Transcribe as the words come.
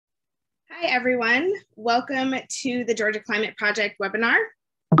Hi, everyone. Welcome to the Georgia Climate Project webinar.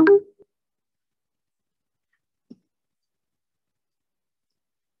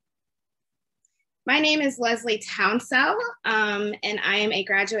 My name is Leslie Townsell, and I am a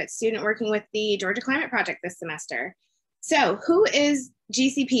graduate student working with the Georgia Climate Project this semester. So who is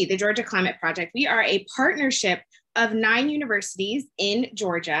GCP, the Georgia Climate Project? We are a partnership of 9 universities in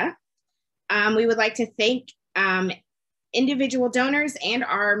Georgia. We would like to thank individual donors and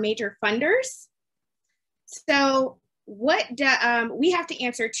our major funders. So we have to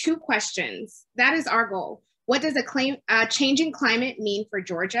answer 2 questions. That is our goal. What does a changing climate mean for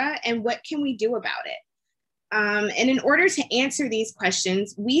Georgia, and what can we do about it? And in order to answer these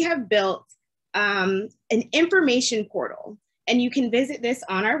questions, we have built an information portal, and you can visit this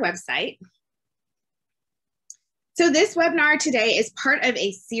on our website. So this webinar today is part of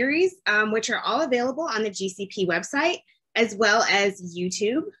a series which are all available on the GCP website as well as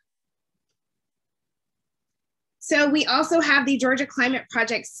YouTube. So we also have the Georgia Climate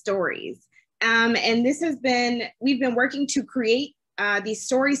Project stories. And we've been working to create these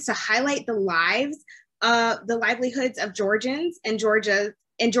stories to highlight the livelihoods of Georgians and Georgia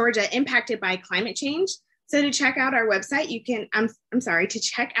impacted by climate change. So to check out our website, to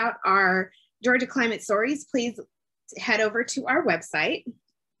check out our Georgia Climate Stories, please head over to our website.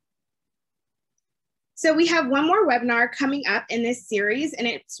 So we have one more webinar coming up in this series, and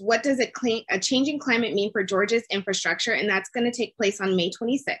it's what does a changing climate mean for Georgia's infrastructure? And that's going to take place on May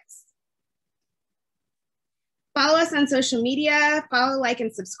 26th. Follow us on social media, follow, like,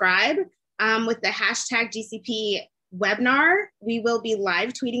 and subscribe with the hashtag GCP webinar. We will be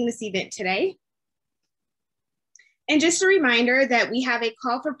live tweeting this event today. And just a reminder that we have a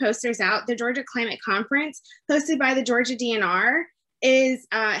call for posters out. The Georgia Climate Conference, hosted by the Georgia DNR,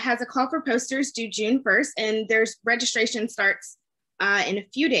 has a call for posters due June 1st, and there's registration starts in a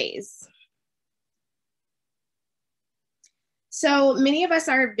few days. So many of us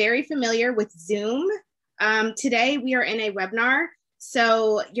are very familiar with Zoom. Today we are in a webinar,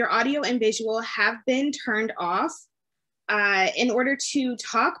 so your audio and visual have been turned off. In order to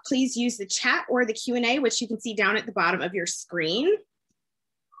talk, please use the chat or the Q&A, which you can see down at the bottom of your screen.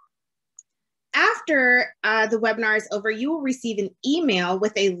 After the webinar is over, you will receive an email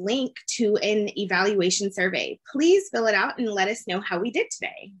with a link to an evaluation survey. Please fill it out and let us know how we did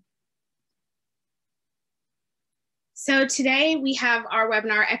today. So today we have our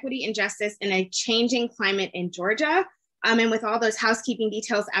webinar, Equity and Justice in a Changing Climate in Georgia. And with all those housekeeping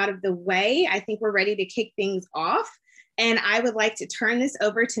details out of the way, I think we're ready to kick things off. And I would like to turn this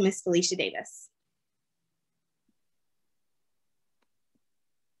over to Ms. Felicia Davis.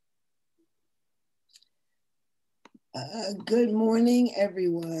 Good morning,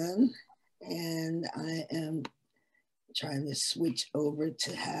 everyone. And I am trying to switch over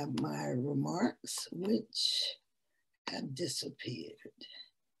to have my remarks, which have disappeared.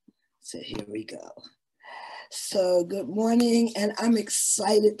 So here we go. So good morning, and I'm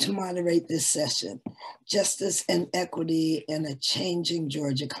excited to moderate this session, Justice and Equity in a Changing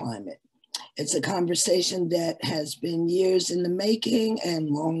Georgia Climate. It's a conversation that has been years in the making and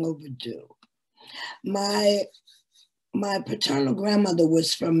long overdue. My paternal grandmother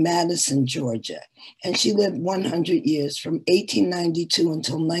was from Madison, Georgia, and she lived 100 years from 1892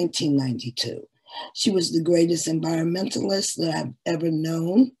 until 1992. She was the greatest environmentalist that I've ever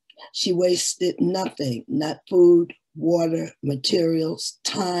known. She wasted nothing, not food, water, materials,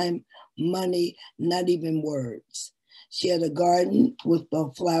 time, money, not even words. She had a garden with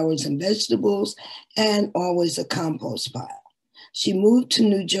both flowers and vegetables and always a compost pile. She moved to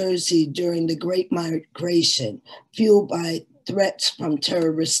New Jersey during the Great Migration, fueled by threats from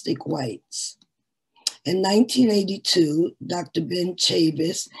terroristic whites. In 1982, Dr. Ben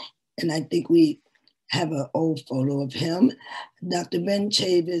Chavis, and I think we have an old photo of him, Dr. Ben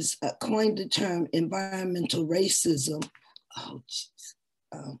Chavis coined the term environmental racism. Oh,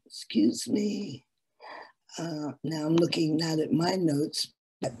 excuse me. Now I'm looking not at my notes,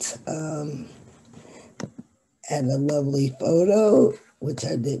 but at a lovely photo, which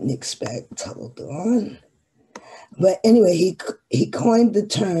I didn't expect. Hold on. But anyway, he coined the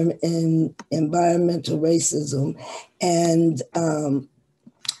term in environmental racism. And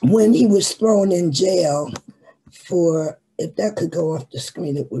when he was thrown in jail for, if that could go off the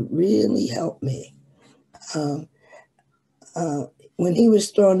screen, it would really help me. When he was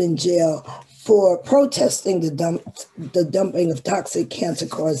thrown in jail for protesting the dumping of toxic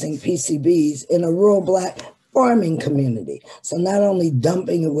cancer-causing PCBs in a rural Black farming community. So not only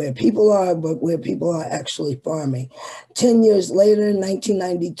dumping it where people are, but where people are actually farming. 10 years later, in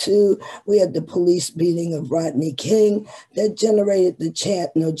 1992, we had the police beating of Rodney King that generated the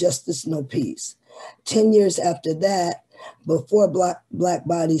chant, "No justice, no peace." 10 years after that, before black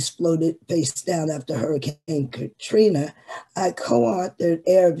bodies floated face down after Hurricane Katrina, I co-authored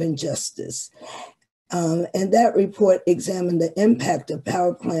Air of Injustice. And that report examined the impact of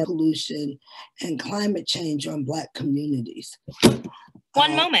power plant pollution and climate change on Black communities.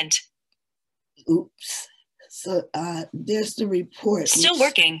 One moment. Oops. So there's the report. Still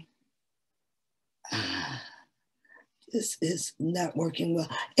working. This is not working well.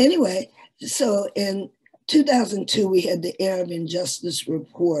 Anyway, so in 2002, we had the Air of Injustice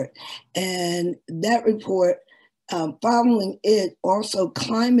report. And that report, following it, also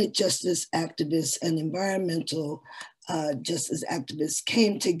climate justice activists and environmental justice activists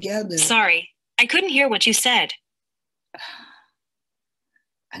came together. Sorry, I couldn't hear what you said.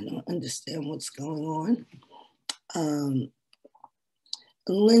 I don't understand what's going on.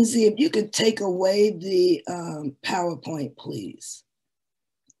 Lindsay, if you could take away the PowerPoint, please.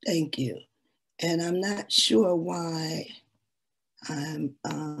 Thank you. And I'm not sure why I'm,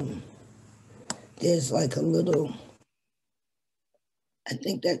 there's like a little, I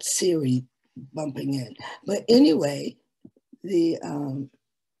think that's Siri bumping in. But anyway, the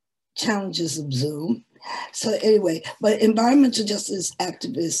challenges of Zoom. So anyway, but environmental justice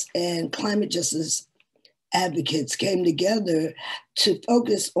activists and climate justice advocates came together to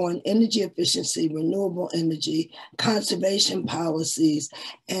focus on energy efficiency, renewable energy, conservation policies,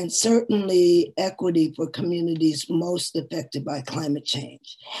 and certainly equity for communities most affected by climate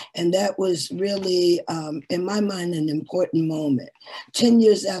change. And that was really, in my mind, an important moment. 10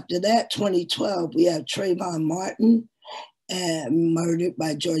 years after that, 2012, we have Trayvon Martin murdered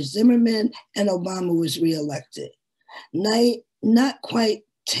by George Zimmerman, and Obama was reelected. Not quite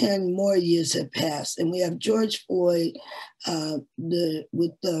 10 more years have passed, and we have George Floyd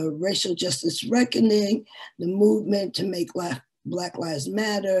with the racial justice reckoning, the movement to make Black Lives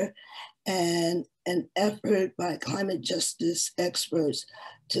Matter, and an effort by climate justice experts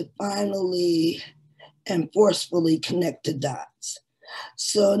to finally and forcefully connect the dots.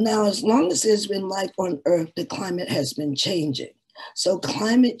 So now, as long as there's been life on Earth, the climate has been changing. So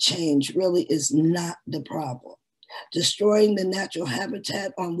climate change really is not the problem. Destroying the natural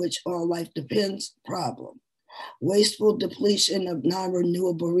habitat on which all life depends, problem. Wasteful depletion of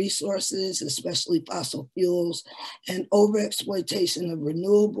non-renewable resources, especially fossil fuels, and overexploitation of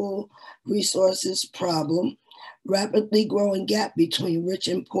renewable resources, problem. Rapidly growing gap between rich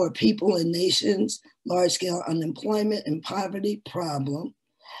and poor people and nations, large-scale unemployment and poverty, problem.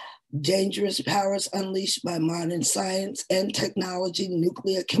 Dangerous powers unleashed by modern science and technology,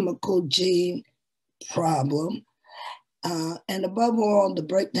 nuclear, chemical, gene, problem. And above all, the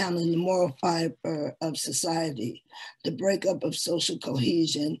breakdown in the moral fiber of society, the breakup of social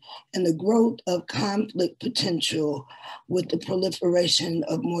cohesion, and the growth of conflict potential with the proliferation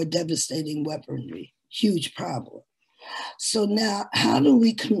of more devastating weaponry. Huge problem. So now, how do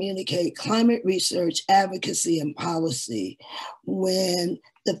we communicate climate research, advocacy, and policy when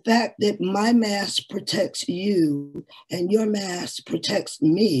the fact that my mask protects you and your mask protects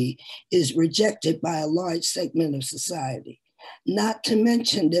me is rejected by a large segment of society? Not to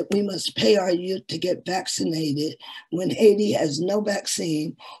mention that we must pay our youth to get vaccinated when Haiti has no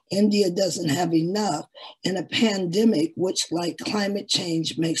vaccine, India doesn't have enough, and a pandemic which, like climate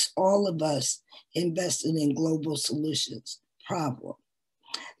change, makes all of us invested in global solutions. Problem.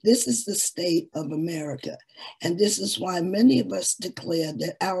 This is the state of America. And this is why many of us declare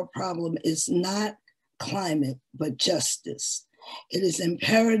that our problem is not climate, but justice. It is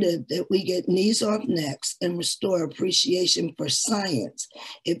imperative that we get knees off necks and restore appreciation for science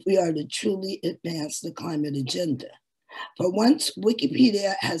if we are to truly advance the climate agenda. For once,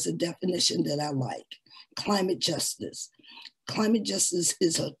 Wikipedia has a definition that I like: climate justice. Climate justice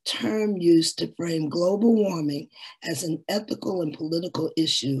is a term used to frame global warming as an ethical and political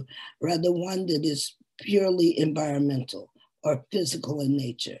issue, rather one that is purely environmental or physical in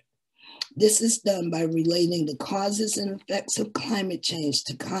nature. This is done by relating the causes and effects of climate change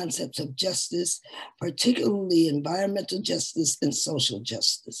to concepts of justice, particularly environmental justice and social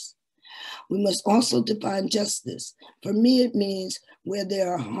justice. We must also define justice. For me, it means where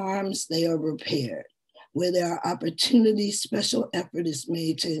there are harms, they are repaired. Where there are opportunities, special effort is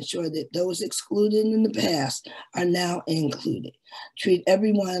made to ensure that those excluded in the past are now included. Treat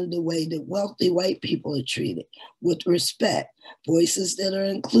everyone the way that wealthy white people are treated, with respect, voices that are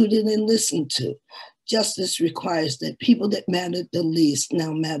included and listened to. Justice requires that people that matter the least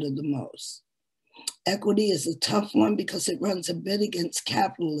now matter the most. Equity is a tough one because it runs a bit against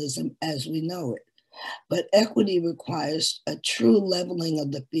capitalism as we know it. But equity requires a true leveling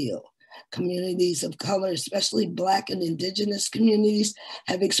of the field. Communities of color, especially Black and Indigenous communities,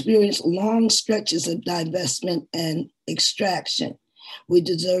 have experienced long stretches of divestment and extraction. We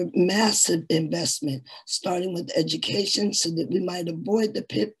deserve massive investment, starting with education, so that we might avoid the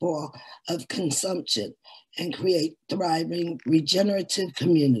pitfall of consumption and create thriving, regenerative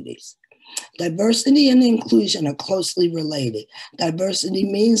communities. Diversity and inclusion are closely related. Diversity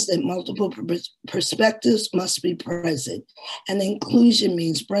means that multiple perspectives must be present, and inclusion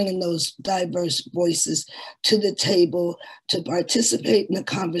means bringing those diverse voices to the table to participate in the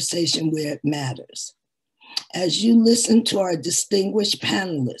conversation where it matters. As you listen to our distinguished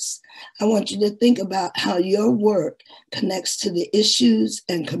panelists, I want you to think about how your work connects to the issues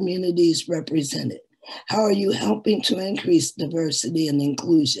and communities represented. How are you helping to increase diversity and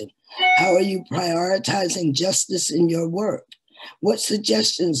inclusion? How are you prioritizing justice in your work? What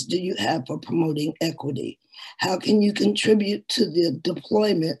suggestions do you have for promoting equity? How can you contribute to the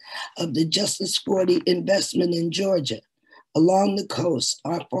deployment of the Justice 40 investment in Georgia? Along the coast,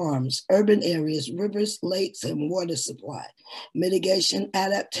 our farms, urban areas, rivers, lakes, and water supply, mitigation,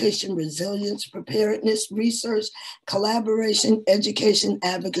 adaptation, resilience, preparedness, research, collaboration, education,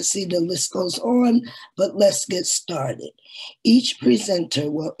 advocacy, the list goes on, but let's get started. Each presenter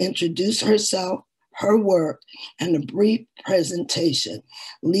will introduce herself, her work, and a brief presentation.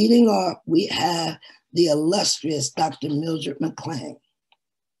 Leading off, we have the illustrious Dr. Mildred McClain.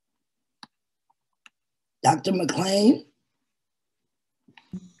 Dr. McClain.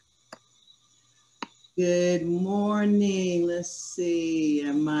 Good morning. Let's see.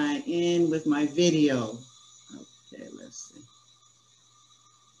 Am I in with my video? Okay, let's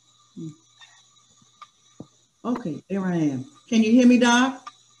see. Okay, there I am. Can you hear me, Doc?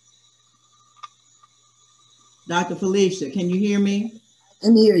 Dr. Felicia, can you hear me? I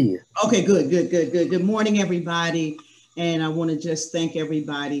can hear you. Okay, good. Good morning, everybody. And I want to just thank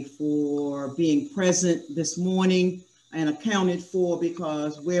everybody for being present this morning and accounted for,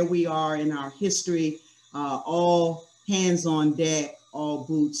 because where we are in our history, all hands on deck, all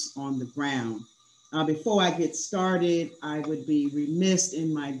boots on the ground. Before I get started, I would be remiss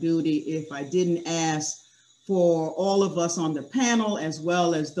in my duty if I didn't ask for all of us on the panel, as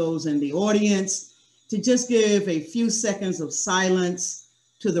well as those in the audience, to just give a few seconds of silence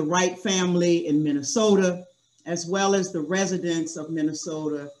to the Wright family in Minnesota, as well as the residents of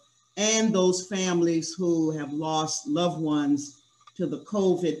Minnesota and those families who have lost loved ones to the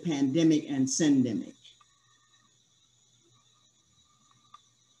COVID pandemic and syndemic.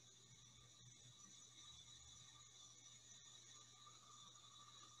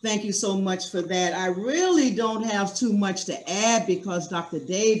 Thank you so much for that. I really don't have too much to add, because Dr.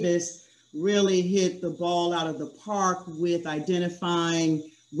 Davis really hit the ball out of the park with identifying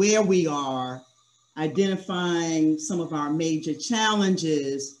where we are, identifying some of our major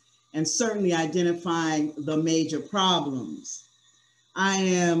challenges, and certainly identifying the major problems. I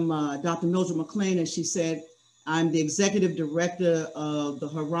am Dr. Mildred McClain, as she said. I'm the executive director of the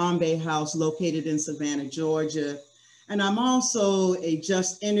Harambee House located in Savannah, Georgia. And I'm also a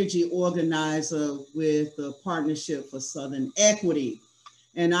Just Energy organizer with the Partnership for Southern Equity.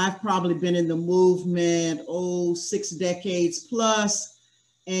 And I've probably been in the movement, 6 decades plus.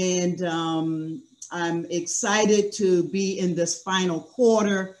 And I'm excited to be in this final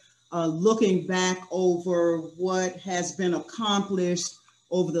quarter, looking back over what has been accomplished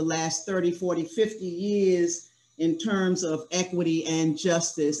over the last 30, 40, 50 years in terms of equity and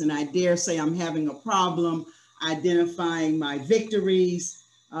justice. And I dare say I'm having a problem identifying my victories,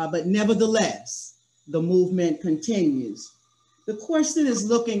 but nevertheless, the movement continues. The question is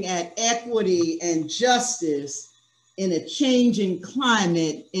looking at equity and justice in a changing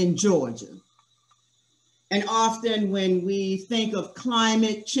climate in Georgia. And often when we think of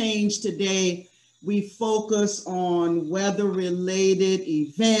climate change today, we focus on weather-related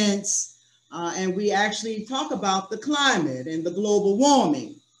events, and we actually talk about the climate and the global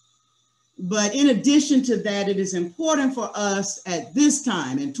warming. But in addition to that, it is important for us at this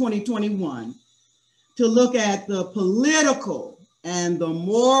time in 2021 to look at the political and the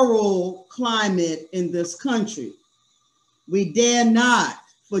moral climate in this country. We dare not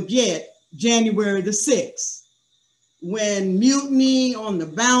forget January the 6th, when mutiny on the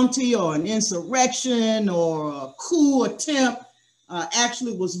Bounty or an insurrection or a coup attempt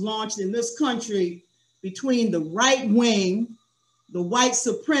actually was launched in this country between the right wing, the white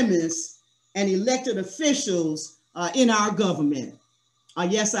supremacists, and elected officials in our government.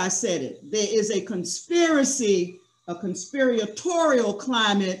 Yes, I said it. There is a conspiratorial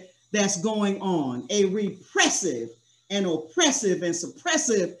climate that's going on, a repressive and oppressive and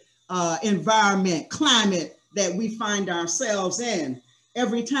suppressive environment, climate that we find ourselves in.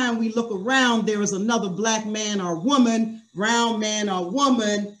 Every time we look around, there is another Black man or woman, brown man or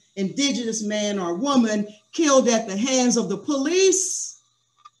woman, indigenous man or woman killed at the hands of the police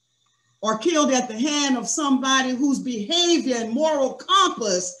or killed at the hand of somebody whose behavior and moral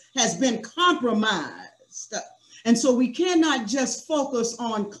compass has been compromised. And so we cannot just focus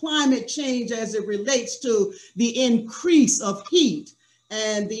on climate change as it relates to the increase of heat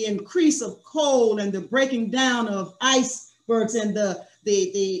and the increase of cold and the breaking down of icebergs and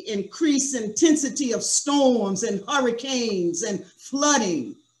the increased intensity of storms and hurricanes and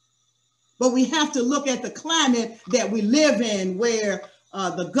flooding. But we have to look at the climate that we live in, where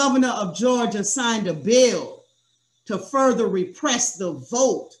the governor of Georgia signed a bill to further repress the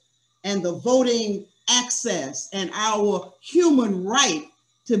vote and the voting access and our human right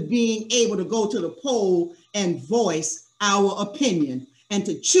to being able to go to the poll and voice our opinion and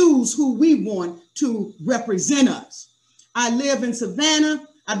to choose who we want to represent us. I live in Savannah.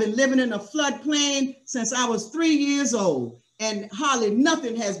 I've been living in a floodplain since I was 3 years old, and hardly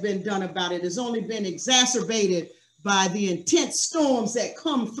nothing has been done about it. It's only been exacerbated by the intense storms that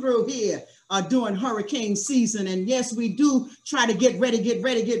come through here during hurricane season. And yes, we do try to get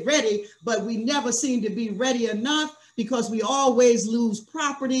ready, but we never seem to be ready enough because we always lose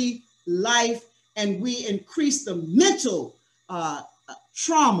property, life, and we increase the mental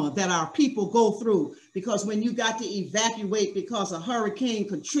trauma that our people go through. Because when you got to evacuate because of Hurricane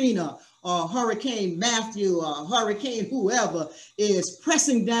Katrina or Hurricane Matthew or Hurricane whoever is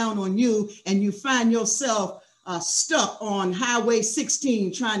pressing down on you, and you find yourself stuck on Highway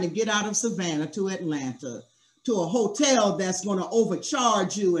 16 trying to get out of Savannah to Atlanta, to a hotel that's going to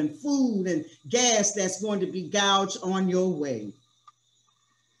overcharge you and food and gas that's going to be gouged on your way.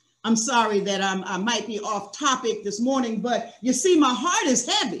 I'm sorry that I might be off topic this morning, but you see, my heart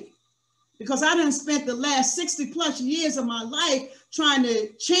is heavy because I done spent the last 60 plus years of my life trying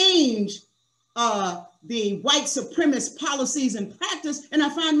to change the white supremacist policies and practice, and I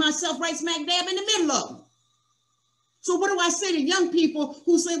find myself right smack dab in the middle of them. So what do I say to young people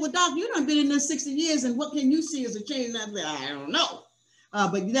who say, well, Doc, you done been in this 60 years, and what can you see as a change? And I say, I don't know.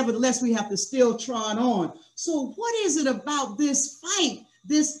 But nevertheless, we have to still trot on. So what is it about this fight?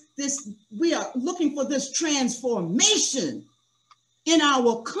 We are looking for this transformation in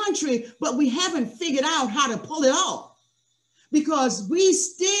our country, but we haven't figured out how to pull it off because we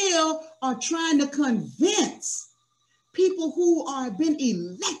still are trying to convince people who are been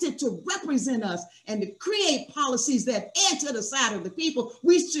elected to represent us and to create policies that add to the side of the people.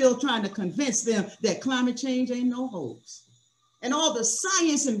 We still trying to convince them that climate change ain't no hoax. And all the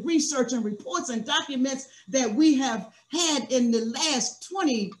science and research and reports and documents that we have had in the last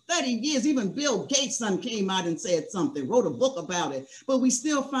 20, 30 years, even Bill Gates' son came out and said something, wrote a book about it, but we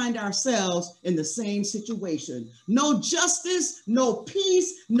still find ourselves in the same situation. No justice, no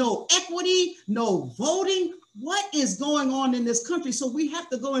peace, no equity, no voting. What is going on in this country? So we have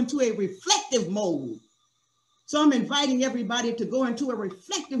to go into a reflective mode. So I'm inviting everybody to go into a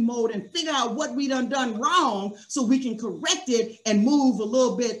reflective mode and figure out what we done wrong so we can correct it and move a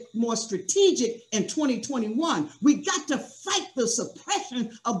little bit more strategic in 2021. We got to fight the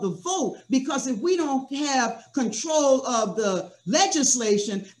suppression of the vote, because if we don't have control of the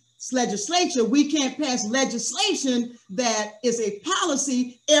legislature, we can't pass legislation that is a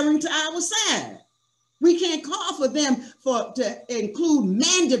policy erring to our side. We can't call for them to include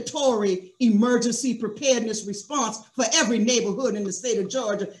mandatory emergency preparedness response for every neighborhood in the state of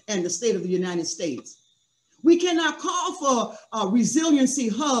Georgia and the state of the United States. We cannot call for resiliency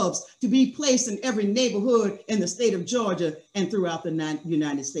hubs to be placed in every neighborhood in the state of Georgia and throughout the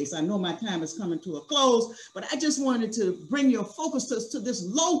United States. I know my time is coming to a close, but I just wanted to bring your focus to this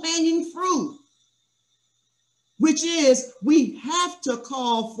low-hanging fruit, which is we have to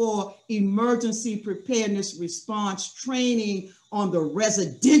call for emergency preparedness response training on the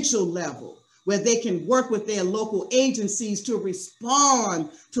residential level, where they can work with their local agencies to respond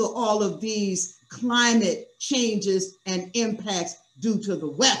to all of these climate changes and impacts due to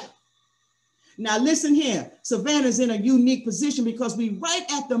the weather. Now listen here, Savannah's in a unique position because we're right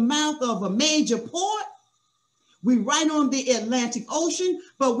at the mouth of a major port. We're right on the Atlantic Ocean,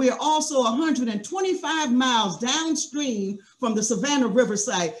 but we're also 125 miles downstream from the Savannah River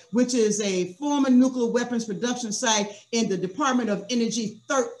site, which is a former nuclear weapons production site in the Department of Energy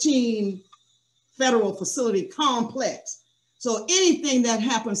 13 federal facility complex. So anything that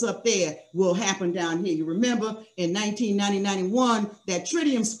happens up there will happen down here. You remember in 1990-91, that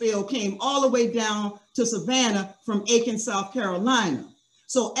tritium spill came all the way down to Savannah from Aiken, South Carolina.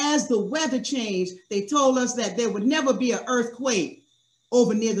 So as the weather changed, they told us that there would never be an earthquake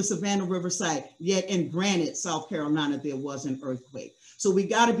over near the Savannah River site. Yet in Granite, South Carolina, there was an earthquake. So we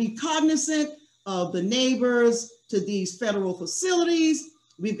got to be cognizant of the neighbors to these federal facilities.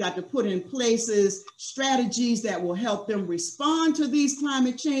 We've got to put in places strategies that will help them respond to these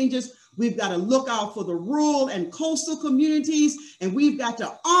climate changes. We've got to look out for the rural and coastal communities, and we've got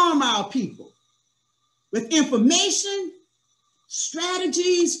to arm our people with information,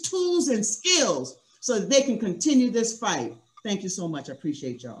 strategies, tools, and skills so that they can continue this fight. Thank you so much. I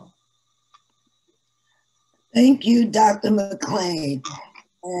appreciate y'all. Thank you, Dr. McClain.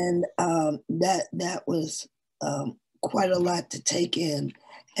 And that was quite a lot to take in.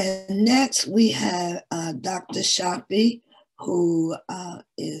 And next we have Dr. Shafiei, who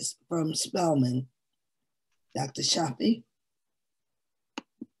is from Spelman. Dr. Shafiei.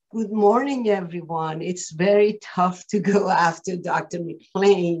 Good morning, everyone. It's very tough to go after Dr.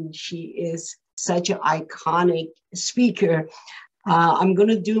 McClain. She is such an iconic speaker. I'm going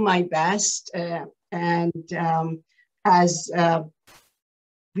to do my best. As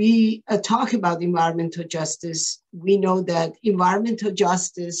we talk about environmental justice, we know that environmental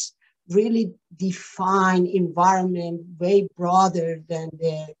justice really define environment way broader than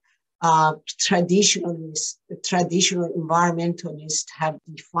the traditional environmentalists have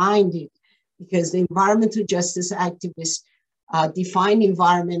defined it, because the environmental justice activists define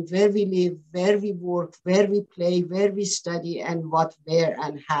environment where we live, where we work, where we play, where we study, and what, where,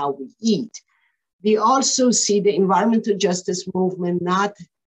 and how we eat. We also see the environmental justice movement not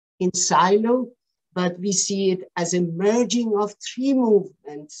in silo, but we see it as a merging of three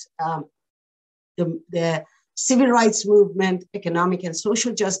movements, the civil rights movement, economic and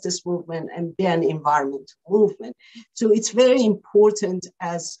social justice movement, and then environmental movement. So it's very important,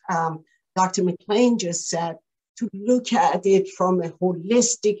 as Dr. McClain just said, to look at it from a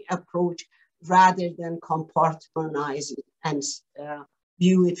holistic approach rather than compartmentalize it and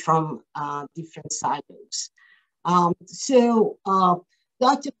view it from different silos.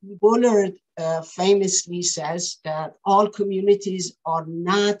 Dr. Bullard famously says that all communities are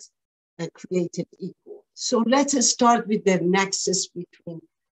not created equal. So let us start with the nexus between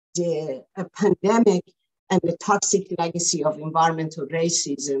the pandemic and the toxic legacy of environmental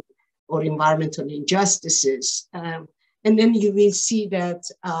racism or environmental injustices. And then you will see that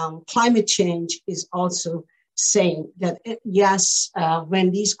climate change is also saying that, yes,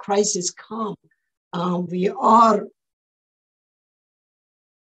 when these crises come, we are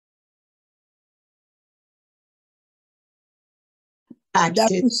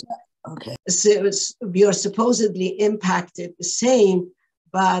impacted. Okay. So we are supposedly impacted the same,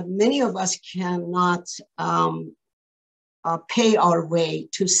 but many of us cannot pay our way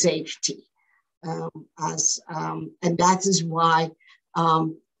to safety. And that is why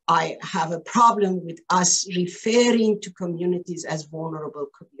I have a problem with us referring to communities as vulnerable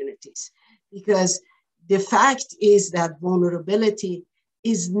communities, because the fact is that vulnerability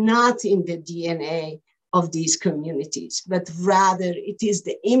is not in the DNA of these communities, but rather it is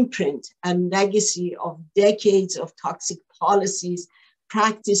the imprint and legacy of decades of toxic policies,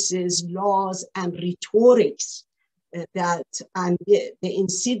 practices, laws, and rhetorics and the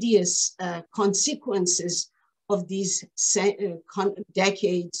insidious consequences of these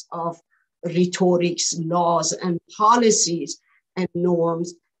decades of rhetorics, laws, and policies and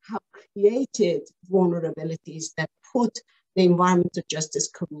norms have created vulnerabilities that put the environmental justice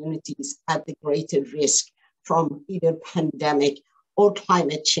communities at the greater risk from either pandemic or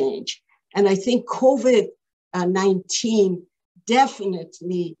climate change. And I think COVID-19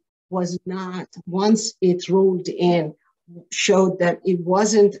 definitely was not, once it rolled in, showed that it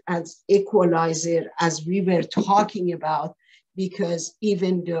wasn't as equalizer as we were talking about, because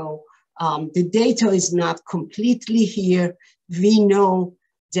even though the data is not completely here, we know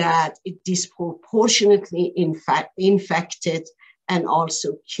that it disproportionately infected and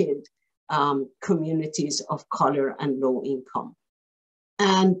also killed communities of color and low income.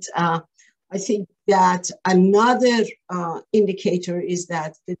 And I think that another indicator is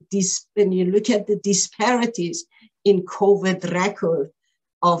that when you look at the disparities in COVID record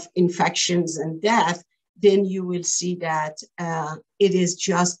of infections and death, then you will see that it is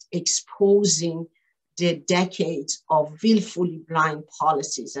just exposing the decades of willfully blind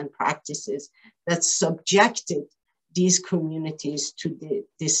policies and practices that subjected these communities to the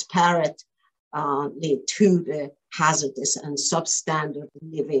disparate, to the hazardous and substandard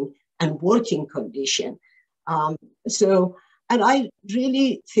living and working condition. And I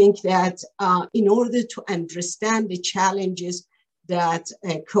really think that in order to understand the challenges that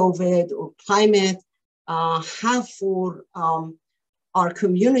COVID or climate have for our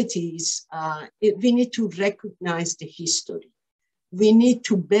communities, we need to recognize the history. We need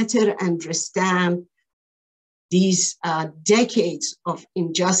to better understand these decades of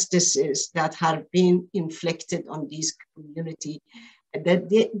injustices that have been inflicted on these communities, that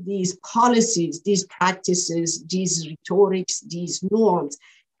these policies, these practices, these rhetorics, these norms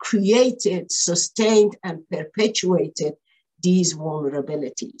created, sustained, and perpetuated these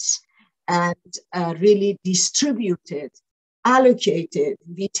vulnerabilities, and really distributed, allocated,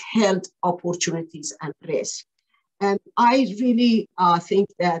 withheld opportunities and risk. And I really think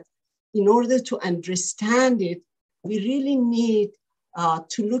that in order to understand it, we really need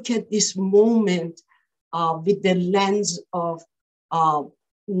to look at this moment with the lens of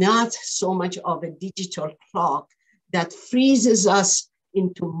not so much of a digital clock that freezes us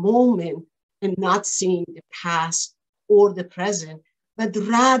into moment and not seeing the past or the present, but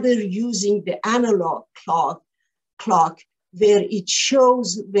rather using the analog clock where it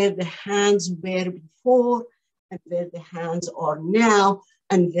shows where the hands were before and where the hands are now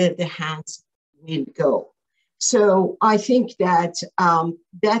and where the hands will go. So I think that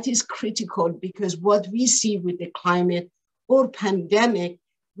that is critical, because what we see with the climate or pandemic,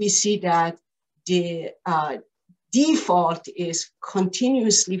 we see that the default is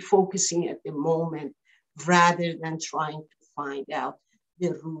continuously focusing at the moment rather than trying to find out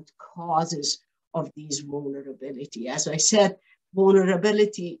the root causes of these vulnerability. As I said,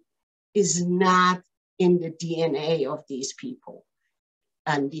 vulnerability is not in the DNA of these people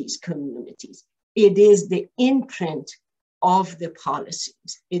and these communities. It is the imprint of the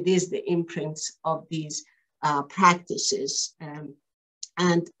policies. It is the imprints of these practices.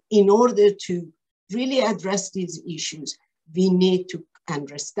 And in order to really address these issues, we need to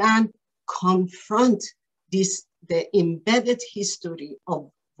understand, confront the embedded history of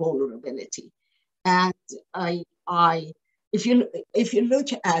vulnerability. And if you look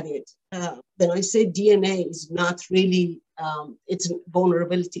at it, when I say DNA is not really, its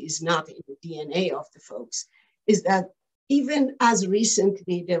vulnerability is not in the DNA of the folks, is that even as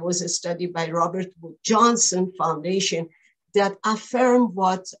recently, there was a study by Robert Wood Johnson Foundation that affirmed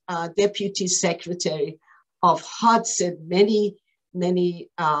what Deputy Secretary of HUD said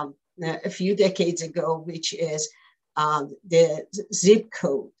a few decades ago, which is the zip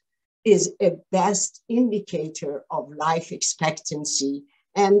code is a best indicator of life expectancy.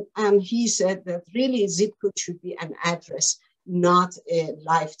 And he said that really zip code should be an address, not a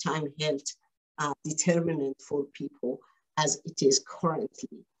lifetime health determinant for people as it is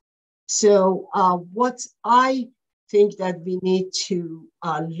currently. So what I think that we need to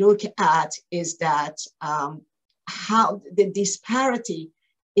look at is that how the disparity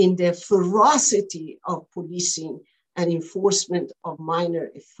in the ferocity of policing and enforcement of minor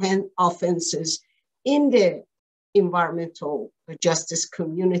offenses in the environmental justice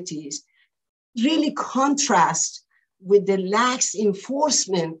communities really contrast with the lax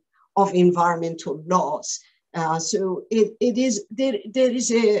enforcement of environmental laws. So there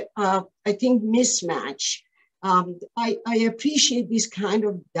is a, I think, mismatch. I appreciate this kind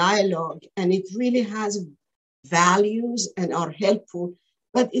of dialogue, and it really has values and are helpful,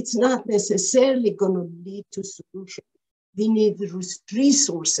 but it's not necessarily going to lead to solutions. We need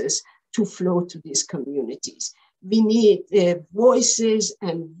resources to flow to these communities. We need voices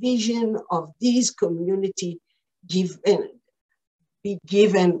and vision of these communities be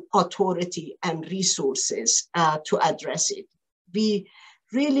given authority and resources to address it. We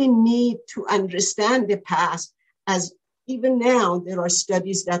really need to understand the past, as even now there are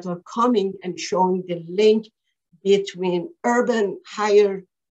studies that are coming and showing the link between higher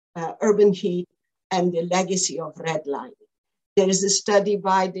urban heat and the legacy of redlining. There is a study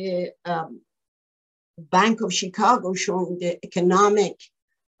by the Bank of Chicago showing the economic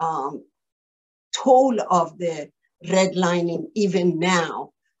toll of the redlining even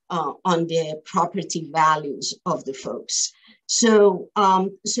now on the property values of the folks. So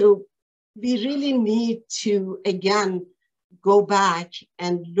we really need to, again, go back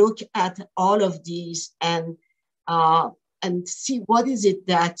and look at all of these and see what is it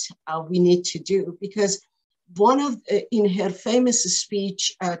that we need to do. Because in her famous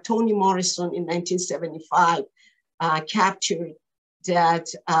speech, Toni Morrison in 1975 captured that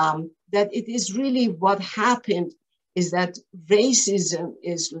it is really what happened is that racism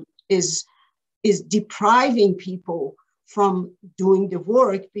is depriving people from doing the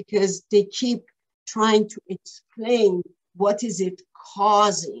work, because they keep trying to explain what is it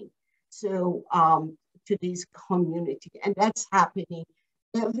causing to this community. And that's happening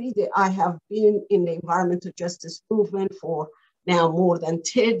every day. I have been in the environmental justice movement for now more than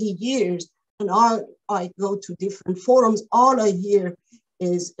 30 years, and I go to different forums, all I hear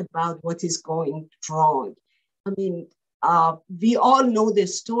is about what is going wrong. I mean, we all know the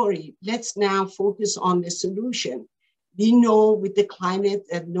story. Let's now focus on the solution. We know with the climate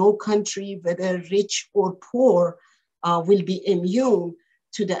that no country, whether rich or poor, will be immune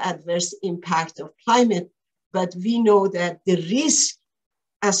to the adverse impact of climate. But we know that the risks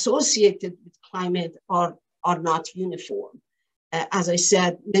associated with climate are not uniform. As I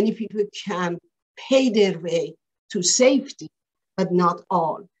said, many people can pay their way to safety, but not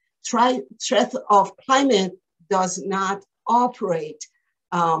all. Threat of climate does not operate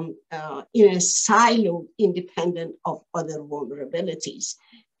in a silo independent of other vulnerabilities.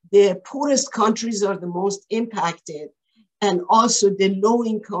 The poorest countries are the most impacted, and also the low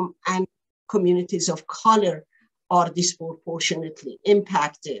income and communities of color are disproportionately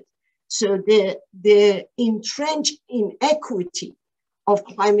impacted. So the entrenched inequity of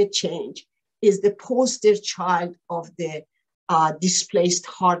climate change is the poster child of the displaced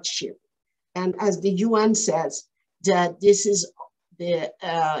hardship. And as the UN says, that this is the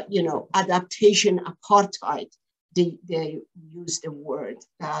adaptation apartheid, they use the word.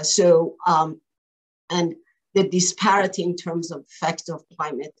 And the disparity in terms of effect of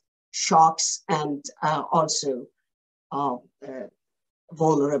climate shocks and also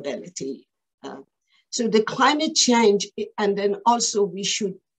vulnerability. So the climate change, and then also we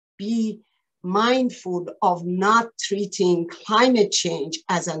should be mindful of not treating climate change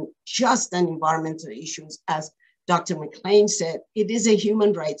as just an environmental issue. As Dr. McClain said, it is a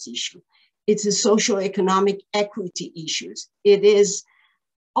human rights issue. It's a socio-economic equity issues. It is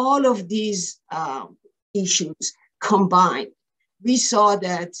all of these issues combined. We saw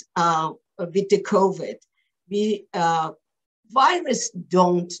that with the COVID, viruses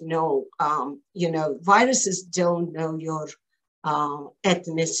don't know your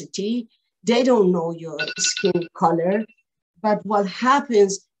ethnicity. They don't know your skin color. But what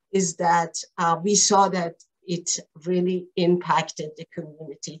happens is that we saw that it really impacted the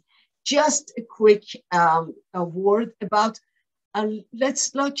community. Just a quick word about,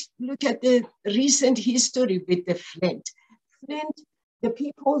 let's look at the recent history with the Flint. Flint, the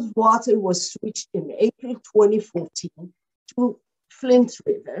people's water was switched in April 2014 to Flint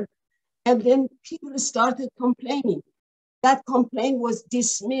River. And then people started complaining. That complaint was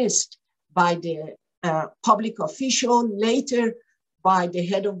dismissed by the public official, later by the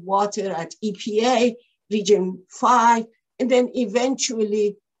head of water at EPA, Region 5, and then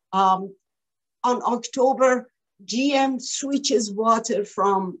eventually on October, GM switches water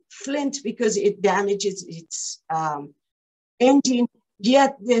from Flint because it damages its engine,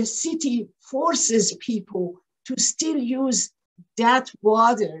 yet the city forces people to still use that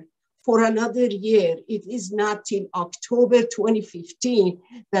water for another year. It is not till October 2015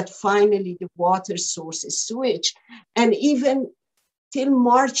 that finally the water source is switched. And even till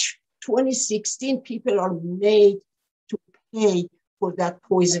March 2016, people are made to pay for that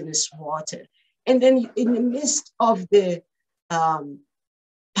poisonous water. And then in the midst of the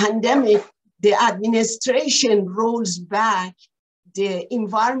pandemic, the administration rolls back the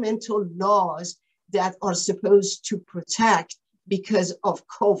environmental laws that are supposed to protect because of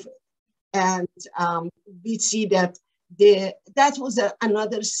COVID. And we see that that was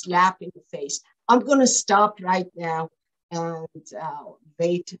another slap in the face. I'm gonna stop right now and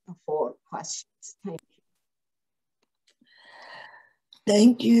wait for questions. Thank you.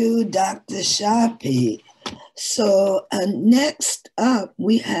 Thank you, Dr. Shafiei. So next up,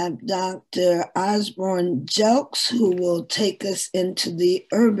 we have Dr. Osborne Jelks, who will take us into the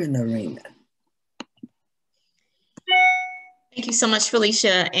urban arena. Thank you so much,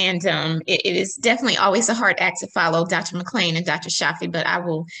 Felicia. And it is definitely always a hard act to follow Dr. McClain and Dr. Shafiei, but I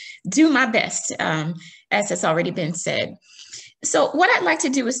will do my best, as has already been said. So what I'd like to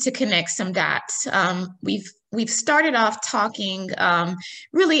do is to connect some dots. We've started off talking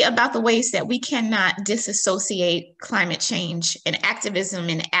really about the ways that we cannot disassociate climate change and activism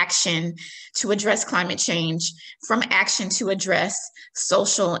and action to address climate change from action to address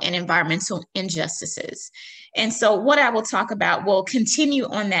social and environmental injustices. And so what I will talk about will continue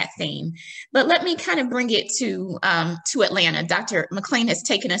on that theme, but let me kind of bring it to Atlanta. Dr. McClain has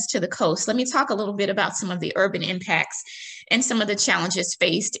taken us to the coast. Let me talk a little bit about some of the urban impacts and some of the challenges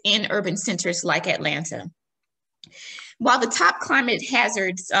faced in urban centers like Atlanta. While the top climate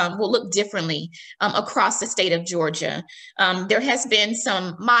hazards will look differently across the state of Georgia, there has been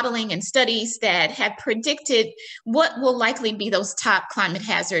some modeling and studies that have predicted what will likely be those top climate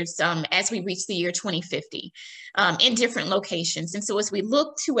hazards as we reach the year 2050 in different locations. And so as we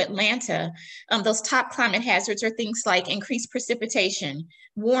look to Atlanta, those top climate hazards are things like increased precipitation,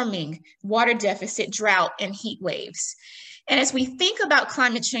 warming, water deficit, drought, and heat waves. And as we think about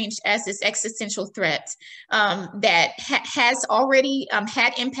climate change as this existential threat that has already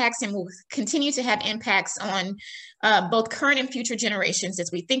had impacts and will continue to have impacts on both current and future generations,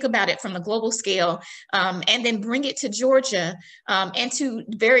 as we think about it from a global scale, and then bring it to Georgia and to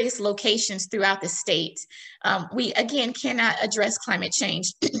various locations throughout the state, we again cannot address climate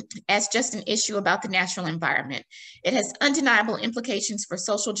change as just an issue about the natural environment. It has undeniable implications for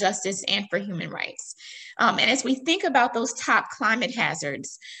social justice and for human rights. And as we think about those top climate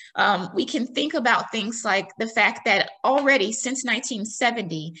hazards, we can think about things like the fact that already since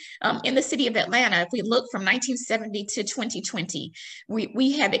 1970, in the city of Atlanta, if we look from 1970 to 2020,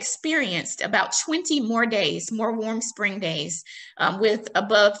 we have experienced about 20 more days, more warm spring days with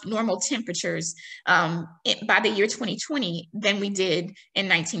above normal temperatures by the year 2020 than we did in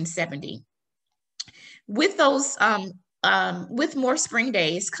 1970. With those with more spring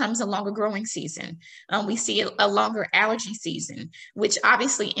days comes a longer growing season. We see a longer allergy season, which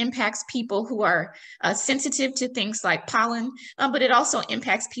obviously impacts people who are sensitive to things like pollen, but it also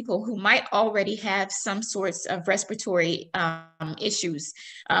impacts people who might already have some sorts of respiratory issues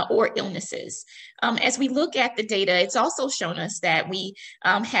or illnesses. As we look at the data, it's also shown us that we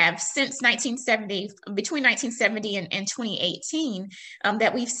have since 1970, between 1970 and 2018,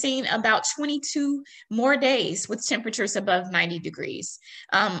 that we've seen about 22 more days with temperatures above 90 degrees.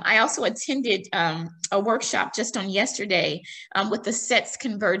 I also attended a workshop just on yesterday with the SETS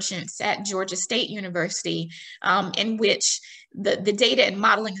Convergence at Georgia State University, in which the data and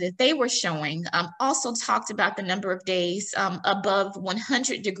modeling that they were showing also talked about the number of days above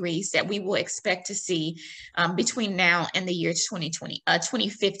 100 degrees that we will expect to see between now and the year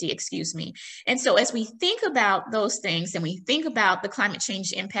 2050, excuse me. And so as we think about those things and we think about the climate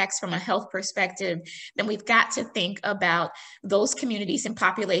change impacts from a health perspective, then we've got to think about those communities and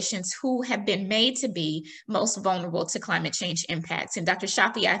populations who have been made to be most vulnerable to climate change impacts. And Dr.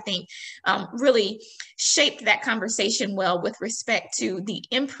 Shafiei, I think, really shaped that conversation well with respect to the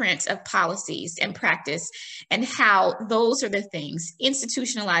imprint of policies and practice and how those are the things,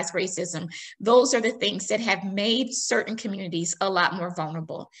 institutionalized racism, those are the things that have made certain communities a lot more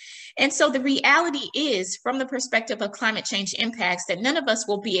vulnerable. And so the reality is, from the perspective of climate change impacts, that none of us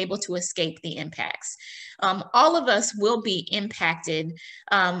will be able to escape the impacts. All of us will be impacted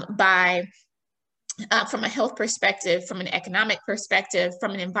by from a health perspective, from an economic perspective,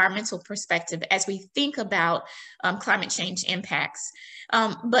 from an environmental perspective, as we think about climate change impacts.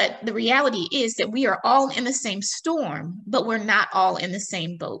 But the reality is that we are all in the same storm, but we're not all in the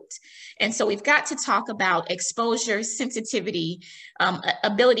same boat. And so we've got to talk about exposure, sensitivity,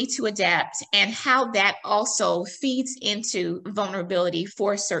 ability to adapt, and how that also feeds into vulnerability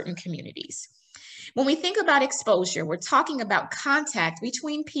for certain communities. When we think about exposure, we're talking about contact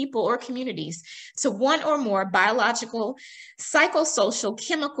between people or communities to one or more biological, psychosocial,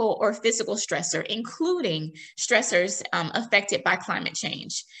 chemical, or physical stressor, including stressors affected by climate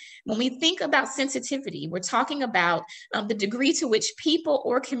change. When we think about sensitivity, we're talking about the degree to which people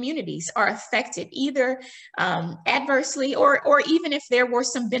or communities are affected either adversely or even if there were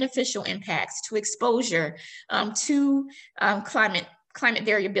some beneficial impacts to exposure to climate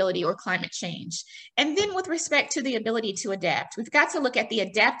variability or climate change. And then with respect to the ability to adapt, we've got to look at the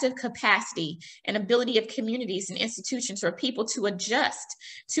adaptive capacity and ability of communities and institutions or people to adjust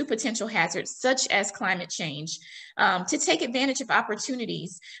to potential hazards such as climate change, to take advantage of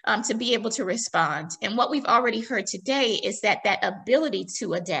opportunities to be able to respond. And what we've already heard today is that that ability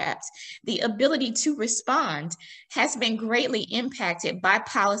to adapt, the ability to respond, has been greatly impacted by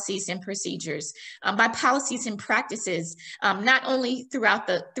policies and procedures, by policies and practices, not only throughout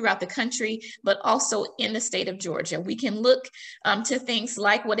the country, but also in the state of Georgia. We can look to things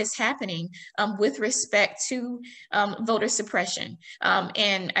like what is happening with respect to voter suppression.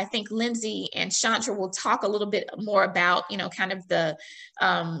 And I think Lindsay and Chandra will talk a little bit more about, kind of the,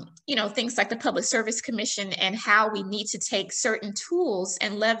 things like the Public Service Commission and how we need to take certain tools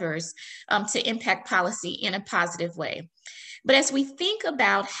and levers to impact policy in a positive way. But as we think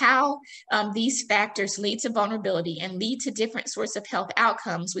about how these factors lead to vulnerability and lead to different sorts of health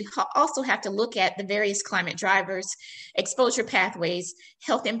outcomes, we also have to look at the various climate drivers, exposure pathways,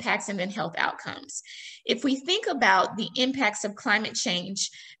 health impacts, and then health outcomes. If we think about the impacts of climate change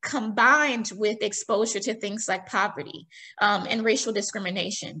combined with exposure to things like poverty and racial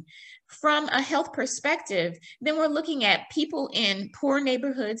discrimination, from a health perspective, then we're looking at people in poor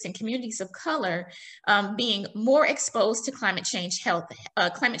neighborhoods and communities of color being more exposed to climate change health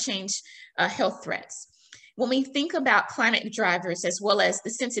threats. When we think about climate drivers as well as the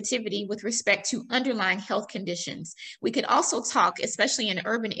sensitivity with respect to underlying health conditions, we could also talk, especially in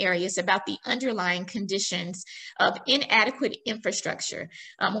urban areas, about the underlying conditions of inadequate infrastructure.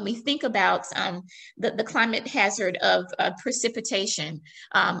 When we think about the climate hazard of precipitation,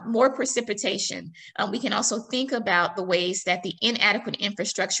 more precipitation, we can also think about the ways that the inadequate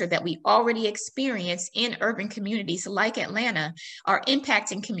infrastructure that we already experience in urban communities like Atlanta are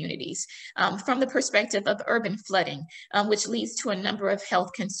impacting communities from the perspective of urban flooding, which leads to a number of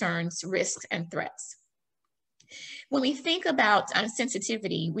health concerns, risks, and threats. When we think about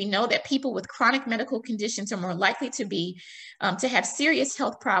sensitivity, we know that people with chronic medical conditions are more likely to have serious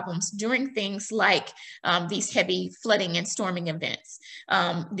health problems during things like these heavy flooding and storming events.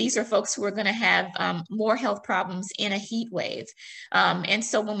 These are folks who are going to have more health problems in a heat wave. And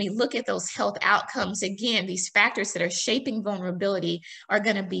so when we look at those health outcomes, again, these factors that are shaping vulnerability are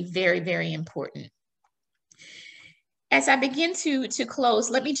going to be very, very important. As I begin to close,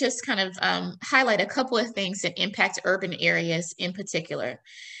 let me just kind of highlight a couple of things that impact urban areas in particular.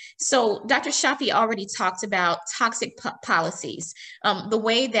 So Dr. Shafiei already talked about toxic policies, the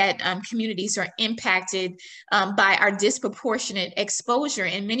way that communities are impacted by our disproportionate exposure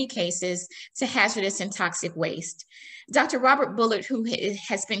in many cases to hazardous and toxic waste. Dr. Robert Bullard, who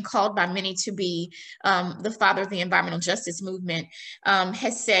has been called by many to be the father of the environmental justice movement,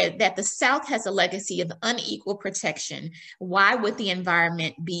 has said that the South has a legacy of unequal protection. Why would the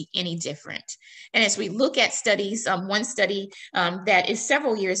environment be any different? And as we look at studies, one study that is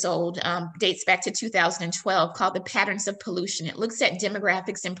several years old, dates back to 2012, called The Patterns of Pollution. It looks at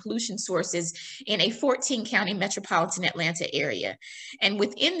demographics and pollution sources in a 14-county metropolitan Atlanta area. And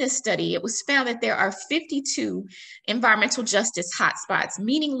within this study, it was found that there are 52 environmental justice hotspots,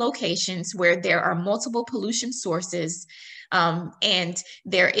 meaning locations where there are multiple pollution sources, and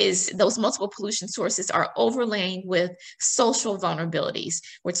those multiple pollution sources are overlaying with social vulnerabilities.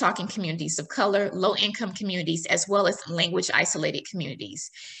 We're talking communities of color, low-income communities, as well as language-isolated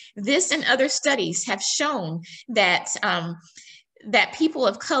communities. This and other studies have shown that that people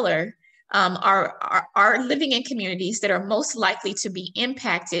of color are living in communities that are most likely to be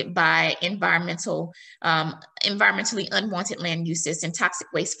impacted by environmentally unwanted land uses and toxic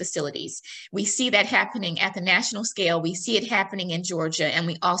waste facilities. We see that happening at the national scale. We see it happening in Georgia, and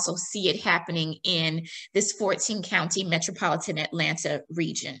we also see it happening in this 14-county metropolitan Atlanta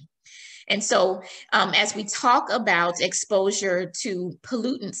region. And so as we talk about exposure to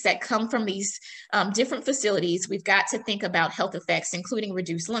pollutants that come from these different facilities, we've got to think about health effects, including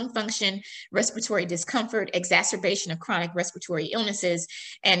reduced lung function, respiratory discomfort, exacerbation of chronic respiratory illnesses,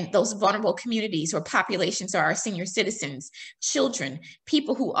 and those vulnerable communities or populations are our senior citizens, children,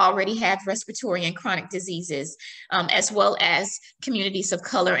 people who already have respiratory and chronic diseases, as well as communities of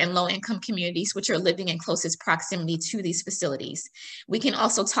color and low-income communities, which are living in closest proximity to these facilities. We can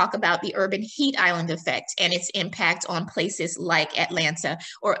also talk about the urban heat island effect and its impact on places like Atlanta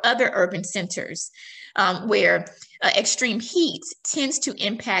or other urban centers, where extreme heat tends to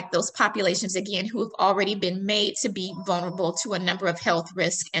impact those populations, again, who have already been made to be vulnerable to a number of health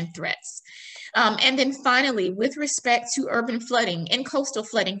risks and threats. And then finally, with respect to urban flooding and coastal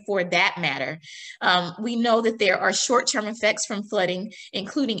flooding for that matter, we know that there are short-term effects from flooding,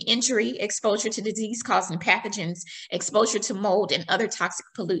 including injury, exposure to disease-causing pathogens, exposure to mold and other toxic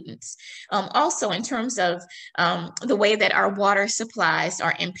pollutants. Also, in terms of the way that our water supplies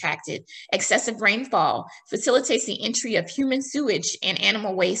are impacted, excessive rainfall facilitates the entry of human sewage and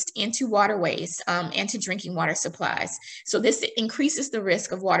animal waste into waterways and to drinking water supplies. So this increases the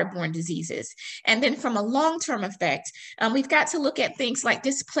risk of waterborne diseases. And then from a long-term effect, we've got to look at things like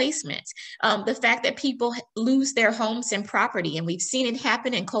displacement, the fact that people lose their homes and property, and we've seen it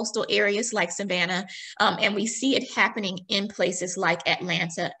happen in coastal areas like Savannah, and we see it happening in places like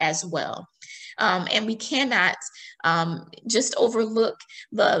Atlanta as well. And we cannot just overlook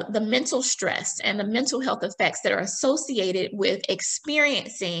the mental stress and the mental health effects that are associated with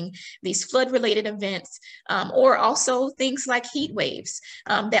experiencing these flood-related events, or also things like heat waves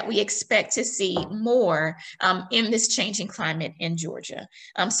that we expect to see more in this changing climate in Georgia.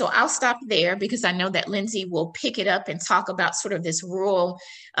 So I'll stop there because I know that Lindsay will pick it up and talk about sort of this rural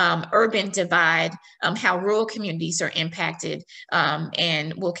urban divide, how rural communities are impacted,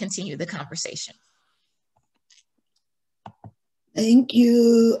 and we'll continue the conversation. Thank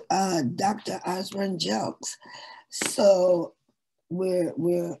you, Dr. Osborne-Jelks. So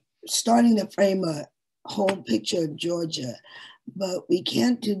we're starting to frame a whole picture of Georgia, but we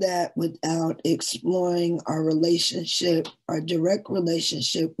can't do that without exploring our relationship, our direct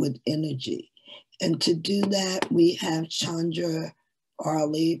relationship with energy. And to do that, we have Chandra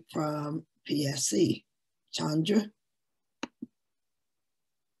Farley from PSC. Chandra?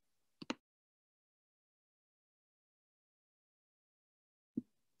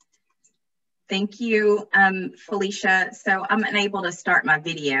 Thank you, Felicia. So I'm unable to start my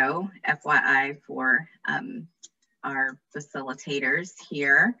video, FYI, for our facilitators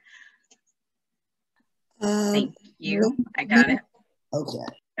here. Thank you. I got it. Okay.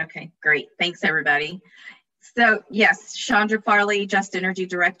 Okay, great. Thanks, everybody. So yes, Chandra Farley, Just Energy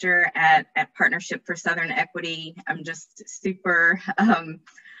Director at Partnership for Southern Equity. I'm just super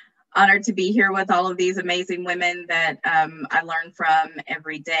honored to be here with all of these amazing women that I learn from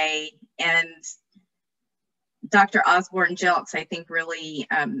every day. And Dr. Osborne-Jelks, I think really,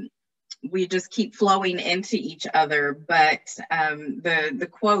 we just keep flowing into each other. But the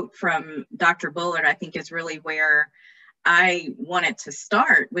quote from Dr. Bullard, I think is really where I wanted to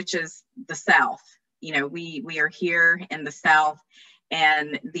start, which is the South. You know, we are here in the South,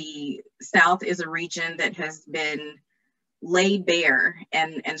 and the South is a region that has been laid bare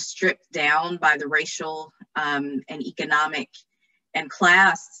and stripped down by the racial and economic and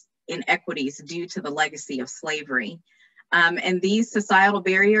class inequities due to the legacy of slavery. And these societal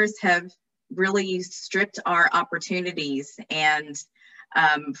barriers have really stripped our opportunities, and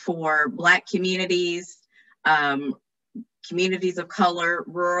for Black communities, communities of color,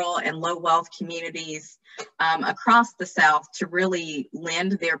 rural and low wealth communities across the South to really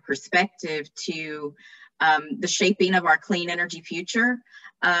lend their perspective to the shaping of our clean energy future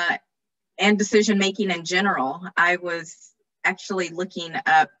and decision-making in general. I was actually looking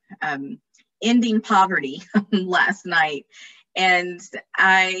up ending poverty last night, and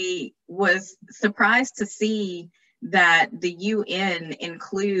I was surprised to see that the UN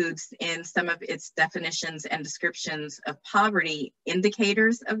includes in some of its definitions and descriptions of poverty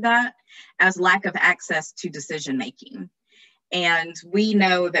indicators of that as lack of access to decision-making. And we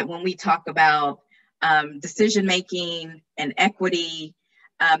know that when we talk about decision-making and equity,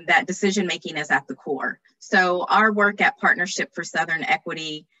 that decision-making is at the core. So our work at Partnership for Southern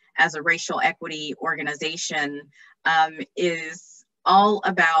Equity as a racial equity organization is all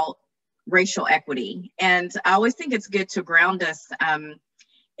about racial equity. And I always think it's good to ground us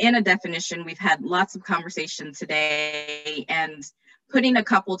in a definition. We've had lots of conversation today, and putting a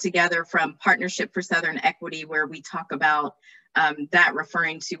couple together from Partnership for Southern Equity, where we talk about that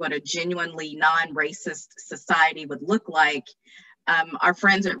referring to what a genuinely non-racist society would look like. Our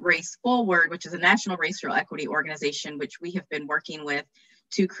friends at Race Forward, which is a national racial equity organization, which we have been working with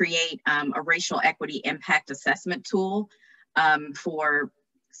to create a racial equity impact assessment tool for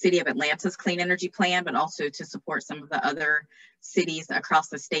City of Atlanta's Clean Energy Plan, but also to support some of the other cities across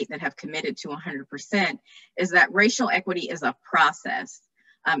the state that have committed to 100%, is that racial equity is a process.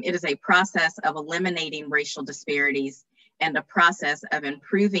 It is a process of eliminating racial disparities and a process of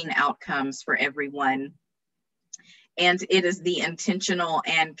improving outcomes for everyone. And it is the intentional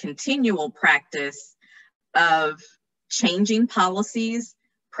and continual practice of changing policies,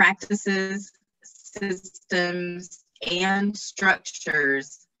 practices, systems, and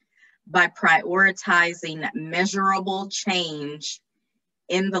structures by prioritizing measurable change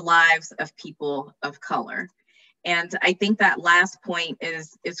in the lives of people of color. And I think that last point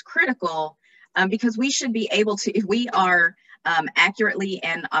is critical because we should be able to, if we are accurately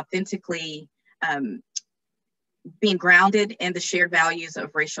and authentically being grounded in the shared values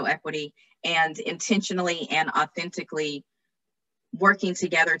of racial equity and intentionally and authentically working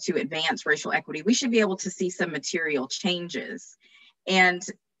together to advance racial equity, we should be able to see some material changes. And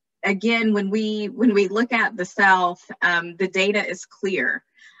again, when we look at the South, the data is clear.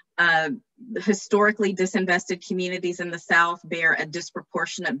 Historically disinvested communities in the South bear a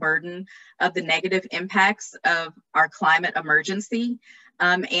disproportionate burden of the negative impacts of our climate emergency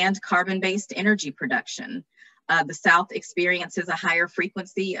and carbon-based energy production. The South experiences a higher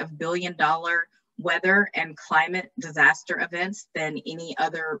frequency of billion-dollar weather and climate disaster events than any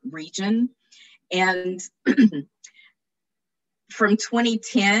other region. And from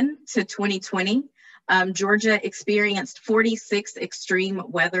 2010 to 2020, Georgia experienced 46 extreme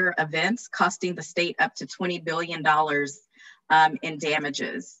weather events, costing the state up to $20 billion in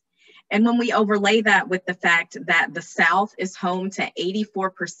damages. And when we overlay that with the fact that the South is home to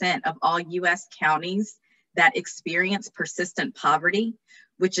 84% of all US counties that experience persistent poverty,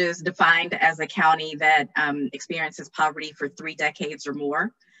 which is defined as a county that experiences poverty for 3 decades or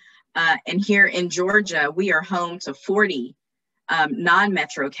more. And here in Georgia, we are home to 40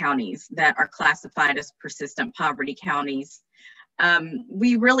 non-metro counties that are classified as persistent poverty counties.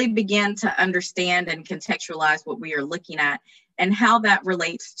 We really begin to understand and contextualize what we are looking at and how that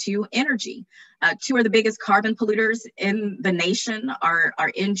relates to energy. 2 of the biggest carbon polluters in the nation are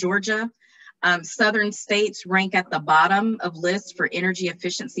in Georgia. Southern states rank at the bottom of lists for energy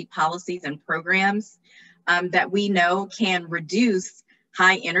efficiency policies and programs that we know can reduce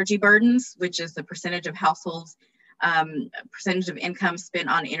high energy burdens, which is the percentage of households, percentage of income spent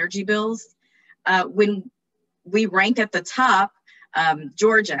on energy bills. When we rank at the top,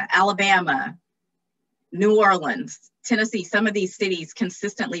 Georgia, Alabama, New Orleans, Tennessee, some of these cities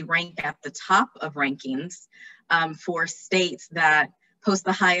consistently rank at the top of rankings for states that post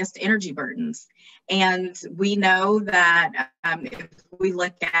the highest energy burdens. And we know that if we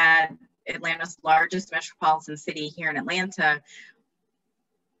look at Atlanta's largest metropolitan city here in Atlanta,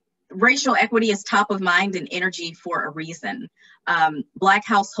 racial equity is top of mind in energy for a reason. Black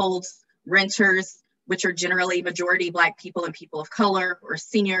households, renters, which are generally majority Black people and people of color or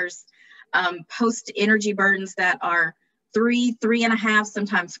seniors, post energy burdens that are 3.5,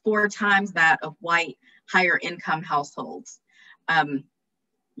 sometimes 4 times that of white higher income households.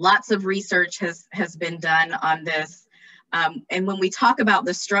 Lots of research has been done on this. And when we talk about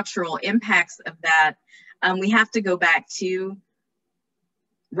the structural impacts of that, we have to go back to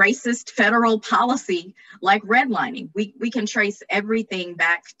racist federal policy like redlining. We can trace everything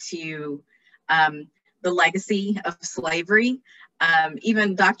back to the legacy of slavery.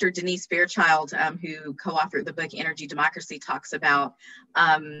 Even Dr. Denise Fairchild, who co-authored the book Energy Democracy, talks about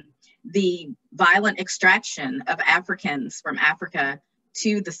the violent extraction of Africans from Africa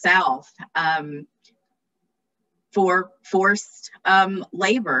to the South for forced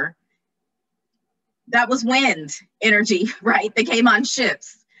labor. That was wind energy, right? They came on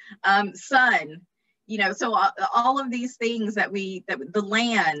ships. Sun, you know, so all of these things that the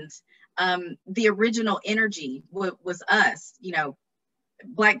land, the original energy was us, you know,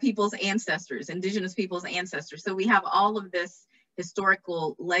 Black people's ancestors, Indigenous people's ancestors. So we have all of this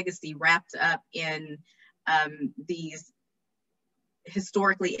historical legacy wrapped up in these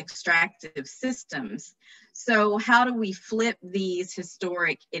historically extractive systems. So how do we flip these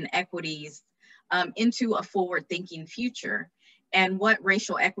historic inequities into a forward-thinking future? And what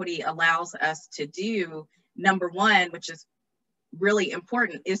racial equity allows us to do, number one, which is really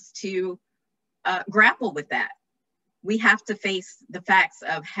important, is to grapple with that. We have to face the facts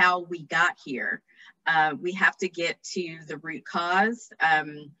of how we got here. We have to get to the root cause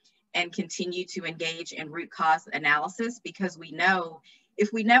and continue to engage in root cause analysis, because we know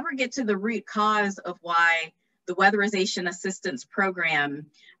if we never get to the root cause of why the Weatherization Assistance Program,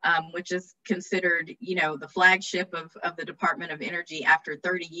 which is considered, you know, the flagship of the Department of Energy after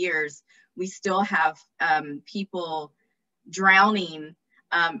 30 years, we still have people drowning,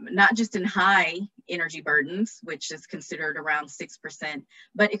 not just in high energy burdens, which is considered around 6%,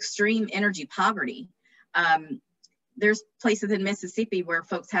 but extreme energy poverty. There's places in Mississippi where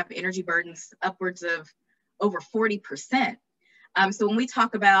folks have energy burdens upwards of over 40%. So when we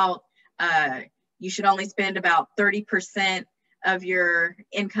talk about you should only spend about 30% of your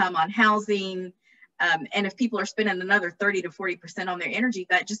income on housing, and if people are spending another 30 to 40% on their energy,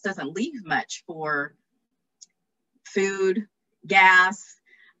 that just doesn't leave much for food, gas,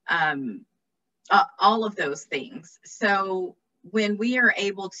 all of those things. So when we are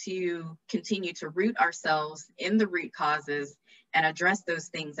able to continue to root ourselves in the root causes and address those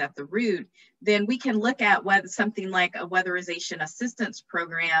things at the root, then we can look at whether something like a weatherization assistance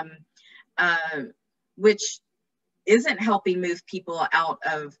program, which isn't helping move people out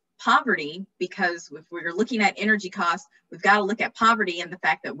of poverty, because if we're looking at energy costs, we've got to look at poverty and the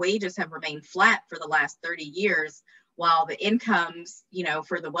fact that wages have remained flat for the last 30 years, while the incomes, you know,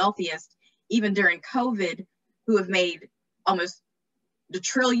 for the wealthiest, even during COVID, who have made almost $1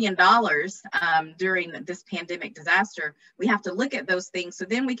 trillion during this pandemic disaster, we have to look at those things. So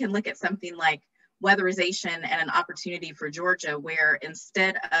then we can look at something like weatherization and an opportunity for Georgia, where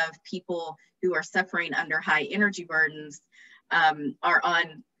instead of people who are suffering under high energy burdens are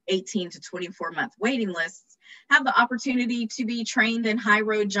on 18 to 24 month waiting lists, have the opportunity to be trained in high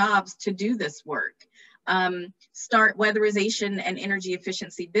road jobs to do this work. start weatherization and energy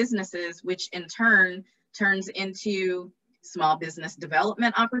efficiency businesses, which in turn turns into small business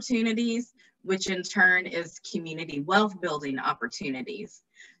development opportunities, which in turn is community wealth building opportunities.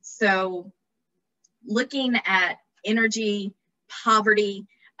 So looking at energy poverty,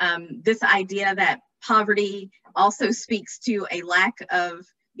 this idea that poverty also speaks to a lack of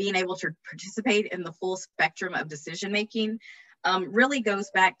being able to participate in the full spectrum of decision making, really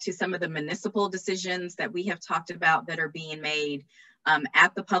goes back to some of the municipal decisions that we have talked about that are being made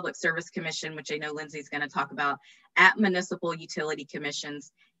at the Public Service Commission, which I know Lindsay's going to talk about, at municipal utility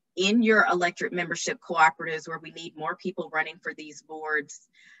commissions, in your electorate membership cooperatives where we need more people running for these boards.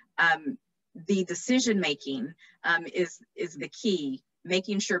 The decision making is the key,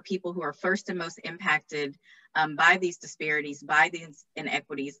 making sure people who are first and most impacted by these disparities, by these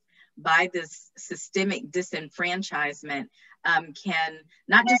inequities, by this systemic disenfranchisement can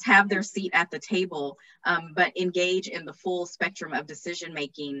not just have their seat at the table, but engage in the full spectrum of decision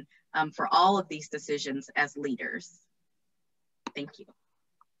making for all of these decisions as leaders. Thank you.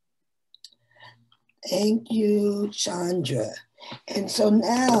 Thank you, Chandra. And so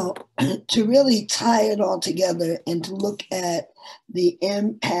now to really tie it all together and to look at the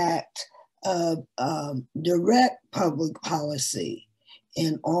impact of direct public policy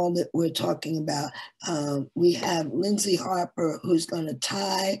in all that we're talking about, we have Lindsay Harper, who's going to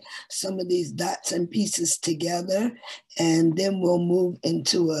tie some of these dots and pieces together, and then we'll move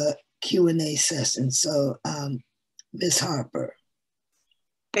into a Q&A session. So Ms. Harper.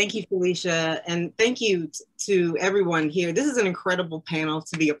 Thank you, Felicia, and thank you to everyone here. This is an incredible panel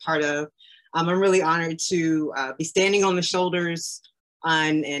to be a part of. I'm really honored to be standing on the shoulders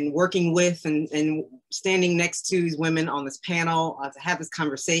and working with and standing next to these women on this panel to have this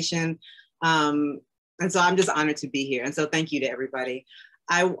conversation. And so I'm just honored to be here. And so thank you to everybody.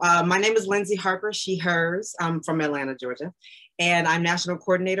 My name is Lindsay Harper, she, hers. I'm from Atlanta, Georgia. And I'm National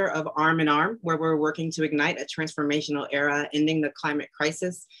Coordinator of Arm in Arm, where we're working to ignite a transformational era, ending the climate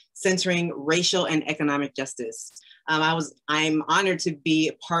crisis, centering racial and economic justice. I'm honored to be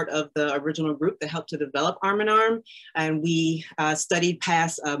a part of the original group that helped to develop Arm in Arm. And we studied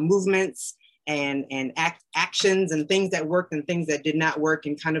past movements and actions and things that worked and things that did not work,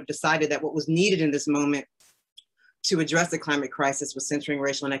 and kind of decided that what was needed in this moment to address the climate crisis was centering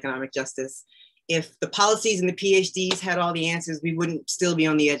racial and economic justice. If the policies and the PhDs had all the answers, we wouldn't still be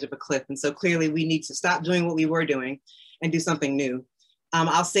on the edge of a cliff. And so clearly we need to stop doing what we were doing and do something new.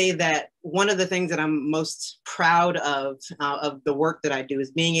 I'll say that one of the things that I'm most proud of the work that I do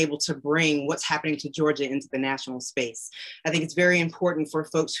is being able to bring what's happening to Georgia into the national space. I think it's very important for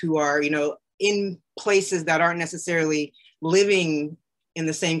folks who are, in places that aren't necessarily living in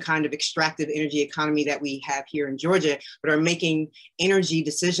the same kind of extractive energy economy that we have here in Georgia, but are making energy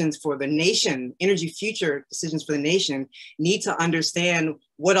decisions for the nation, energy future decisions for the nation, need to understand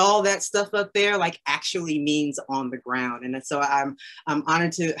what all that stuff up there actually means on the ground. And so I'm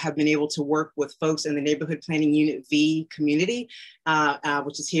honored to have been able to work with folks in the Neighborhood Planning Unit V community,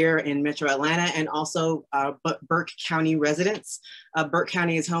 which is here in Metro Atlanta, and also Burke County residents. Burke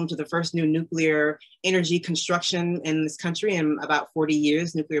County is home to the first new nuclear energy construction in this country in about 40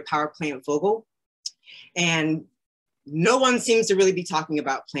 years, nuclear power plant Vogtle. And no one seems to really be talking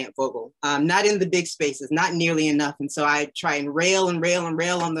about Plant Vogtle, not in the big spaces, not nearly enough. And so I try and rail on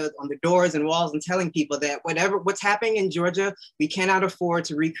the doors and walls and telling people that what's happening in Georgia, we cannot afford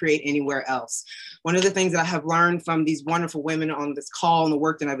to recreate anywhere else. One of the things that I have learned from these wonderful women on this call and the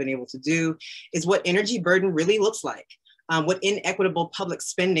work that I've been able to do is what energy burden really looks like. What inequitable public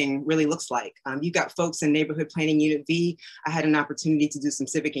spending really looks like. You've got folks in Neighborhood Planning Unit V. I had an opportunity to do some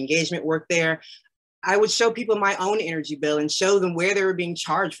civic engagement work there. I would show people my own energy bill and show them where they were being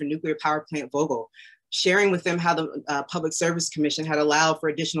charged for nuclear power plant Vogtle, sharing with them how the Public Service Commission had allowed for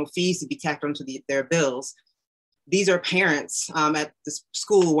additional fees to be tacked onto their bills. These are parents at the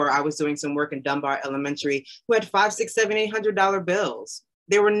school where I was doing some work in Dunbar Elementary who had $500, $600, $700, $800 bills.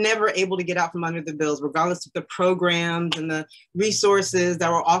 They were never able to get out from under the bills, regardless of the programs and the resources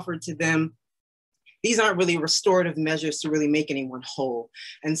that were offered to them. These aren't really restorative measures to really make anyone whole.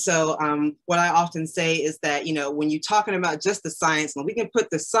 And so what I often say is that, when you're talking about just the science, and we can put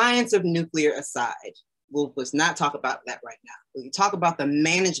the science of nuclear aside, let's not talk about that right now. When you talk about the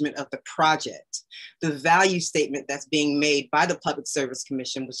management of the project, the value statement that's being made by the Public Service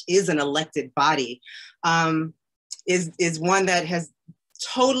Commission, which is an elected body, is one that has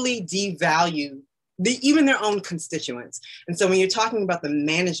totally devalued even their own constituents. And so when you're talking about the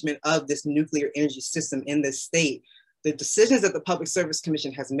management of this nuclear energy system in this state, the decisions that the Public Service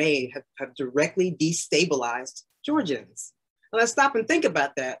Commission has made have directly destabilized Georgians. let's stop and think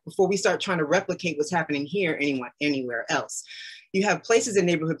about that before we start trying to replicate what's happening here anywhere else. You have places in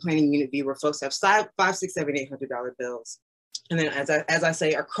neighborhood planning unit B where folks have $500, $600, $700, $800 bills. And then as I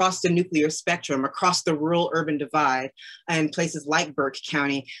say, across the nuclear spectrum, across the rural-urban divide, and places like Burke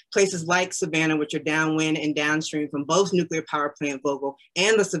County, places like Savannah, which are downwind and downstream from both nuclear power plant Vogtle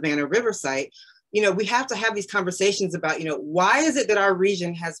and the Savannah River site, we have to have these conversations about, why is it that our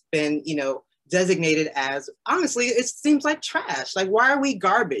region has been, designated as, honestly, it seems like trash. Like, why are we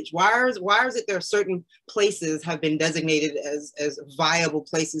garbage? Why is it there are certain places have been designated as viable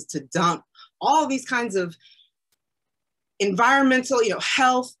places to dump all these kinds of environmental,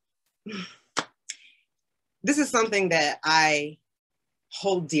 health. This is something that I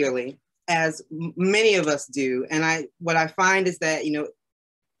hold dearly, as many of us do. And what I find is that,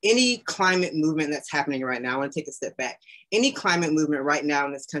 any climate movement that's happening right now, I want to take a step back. Any climate movement right now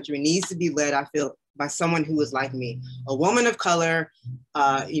in this country needs to be led, I feel, by someone who is like me, a woman of color,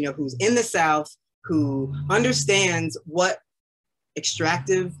 who's in the South, who understands what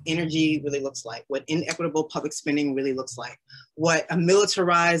extractive energy really looks like, what inequitable public spending really looks like, what a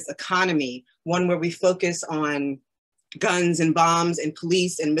militarized economy, one where we focus on guns and bombs and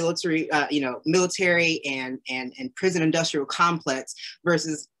police and military, military and prison industrial complex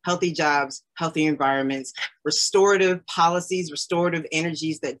versus healthy jobs, healthy environments, restorative policies, restorative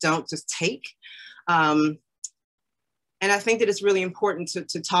energies that don't just take. And I think that it's really important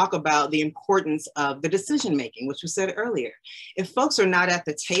to talk about the importance of the decision-making, which was said earlier. If folks are not at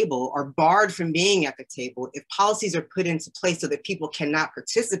the table or barred from being at the table, if policies are put into place so that people cannot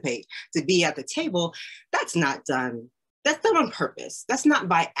participate to be at the table, that's not done. That's done on purpose. That's not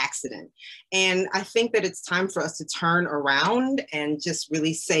by accident. And I think that it's time for us to turn around and just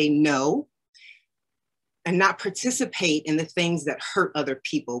really say no and not participate in the things that hurt other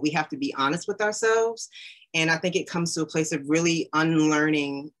people. We have to be honest with ourselves. And I think it comes to a place of really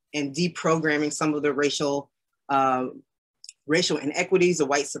unlearning and deprogramming some of the racial inequities, the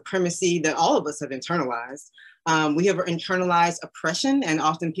white supremacy that all of us have internalized. We have internalized oppression, and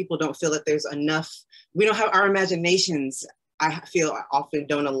often people don't feel that there's enough. We don't have our imaginations, I feel, often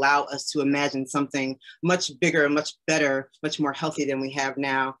don't allow us to imagine something much bigger, much better, much more healthy than we have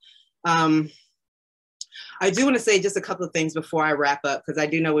now. I do want to say just a couple of things before I wrap up, because I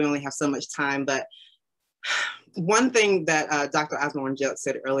do know we only have so much time, but one thing that Dr. Osborne-Jeltz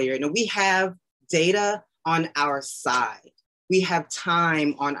said earlier, we have data on our side. We have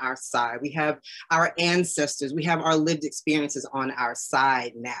time on our side. We have our ancestors. We have our lived experiences on our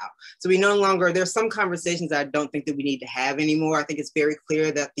side now. So we no longer, there's some conversations I don't think that we need to have anymore. I think it's very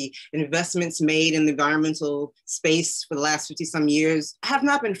clear that the investments made in the environmental space for the last 50 some years have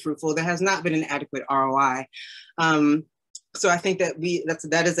not been fruitful. There has not been an adequate ROI. So I think that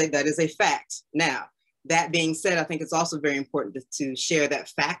that is a fact. Now, that being said, I think it's also very important to share that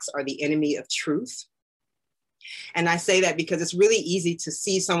facts are the enemy of truth. And I say that because it's really easy to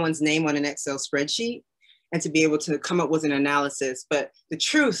see someone's name on an Excel spreadsheet and to be able to come up with an analysis, but the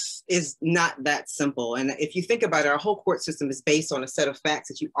truth is not that simple. And if you think about it, our whole court system is based on a set of facts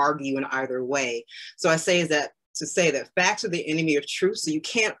that you argue in either way. So I say that to say that facts are the enemy of truth. So you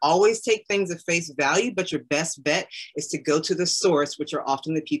can't always take things at face value, but your best bet is to go to the source, which are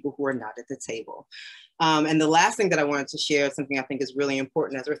often the people who are not at the table. And the last thing that I wanted to share is something I think is really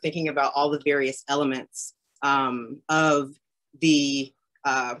important as we're thinking about all the various elements of the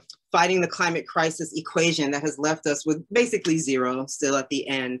fighting the climate crisis equation that has left us with basically zero still at the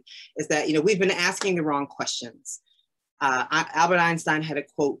end, is that we've been asking the wrong questions. Albert Einstein had a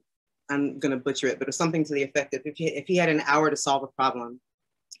quote, I'm going to butcher it, but it was something to the effect of if he had an hour to solve a problem,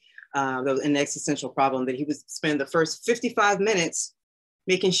 an existential problem, that he would spend the first 55 minutes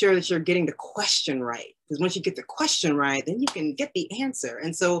making sure that you're getting the question right. Because once you get the question right, then you can get the answer.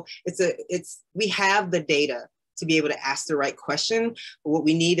 And so we have the data to be able to ask the right question. But what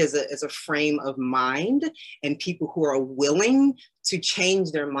we need is a frame of mind and people who are willing to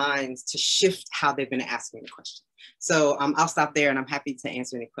change their minds to shift how they've been asking the question. So I'll stop there, and I'm happy to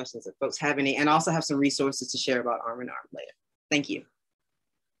answer any questions if folks have any, and also have some resources to share about Arm in Arm later. Thank you.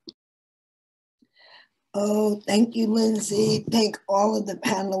 Oh, thank you, Lindsay. Thank all of the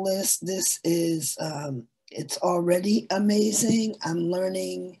panelists. This is, it's already amazing. I'm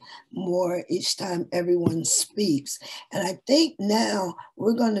learning more each time everyone speaks. And I think now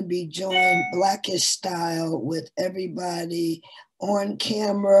we're going to be joined Blackish style with everybody on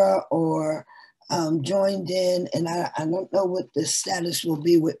camera or joined in. And I don't know what the status will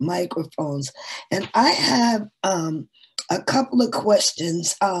be with microphones. And I have a couple of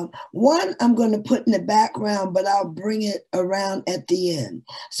questions. One, I'm going to put in the background, but I'll bring it around at the end.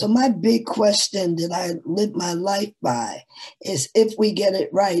 So my big question that I live my life by is, if we get it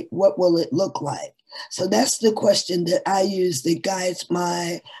right, what will it look like? So that's the question that I use that guides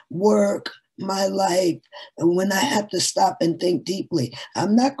my work, my life, when I have to stop and think deeply.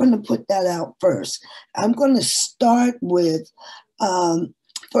 I'm not going to put that out first. I'm going to start with,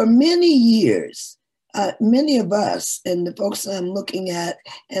 for many years, many of us and the folks I'm looking at,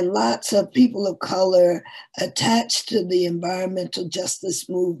 and lots of people of color attached to the environmental justice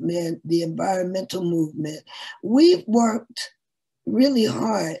movement, the environmental movement, we've worked really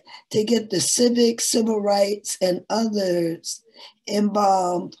hard to get the civic, civil rights, and others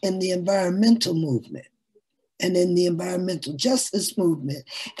involved in the environmental movement and in the environmental justice movement.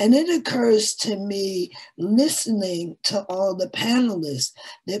 And it occurs to me, listening to all the panelists,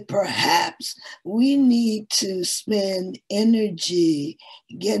 that perhaps we need to spend energy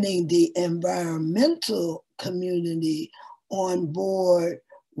getting the environmental community on board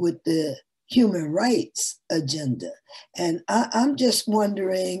with the human rights agenda. And I'm just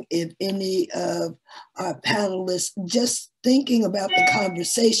wondering if any of our panelists, just thinking about the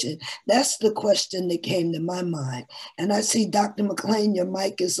conversation, that's the question that came to my mind. And I see Dr. McClain, your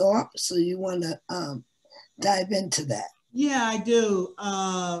mic is off, so you want to dive into that. Yeah, I do.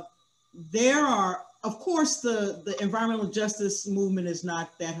 There are, of course, the environmental justice movement is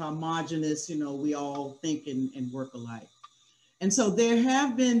not that homogenous, you know, we all think and work alike. And so there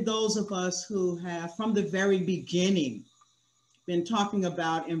have been those of us who have, from the very beginning, been talking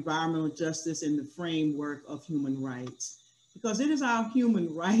about environmental justice in the framework of human rights, because it is our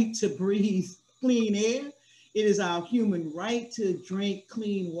human right to breathe clean air. It is our human right to drink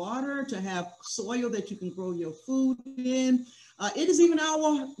clean water, to have soil that you can grow your food in. It is even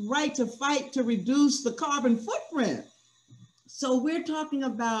our right to fight to reduce the carbon footprint. So we're talking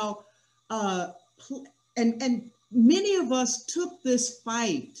about, and many of us took this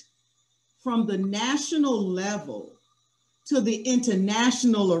fight from the national level to the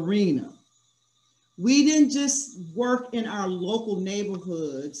international arena. We didn't just work in our local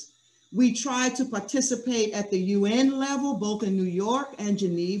neighborhoods. We tried to participate at the UN level, both in New York and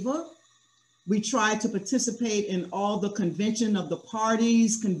Geneva. We tried to participate in all the convention of the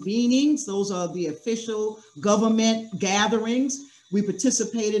parties convenings. Those are the official government gatherings. We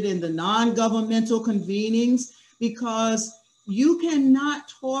participated in the non-governmental convenings, because you cannot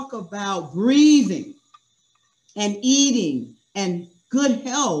talk about breathing and eating and good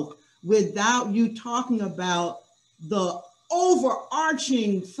health without you talking about the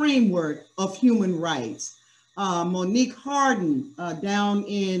overarching framework of human rights. Monique Harden down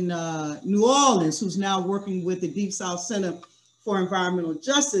in New Orleans, who's now working with the Deep South Center for Environmental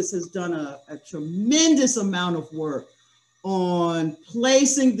Justice, has done a tremendous amount of work on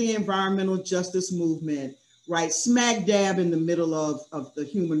placing the environmental justice movement right smack dab in the middle of the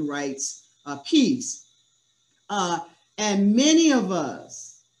human rights piece. And many of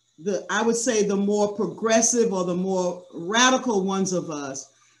us, I would say the more progressive or the more radical ones of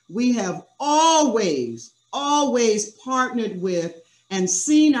us, we have always partnered with and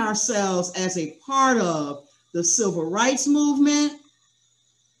seen ourselves as a part of the civil rights movement,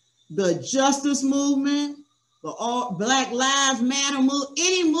 the justice movement, the all Black Lives Matter movement,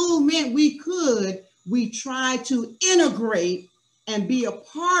 any movement we could, we tried to integrate and be a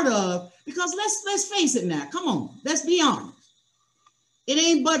part of, because let's face it now, come on, let's be honest. It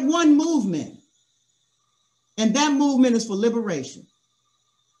ain't but one movement, and that movement is for liberation.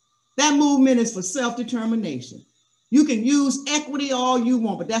 That movement is for self-determination. You can use equity all you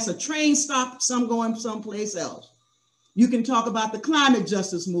want, but that's a train stop, some going someplace else. You can talk about the climate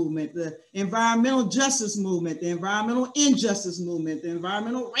justice movement, the environmental justice movement, the environmental injustice movement, the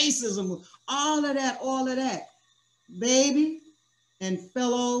environmental racism movement, all of that, baby, and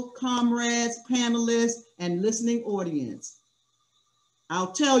fellow comrades, panelists, and listening audience.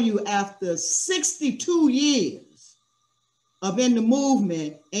 I'll tell you, after 62 years of in the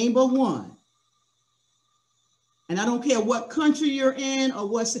movement, ain't but one. And I don't care what country you're in or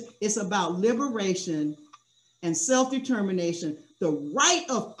it's about liberation and self-determination, the right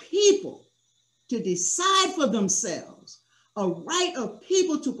of people to decide for themselves, a right of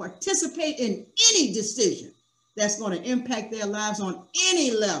people to participate in any decision that's going to impact their lives on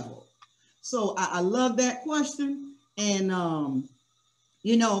any level. So I love that question. And,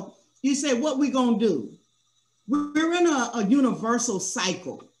 you know, you say, what we going to do? We're in a universal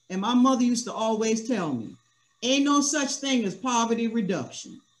cycle. And my mother used to always tell me, ain't no such thing as poverty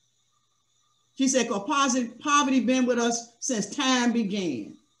reduction. She said, because poverty been with us since time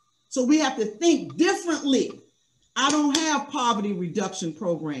began. So we have to think differently I don't have poverty reduction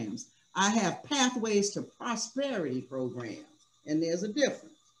programs. I have pathways to prosperity programs, and there's a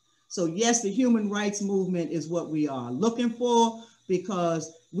difference. So yes, the human rights movement is what we are looking for,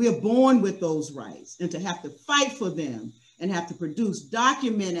 because we're born with those rights, and to have to fight for them and have to produce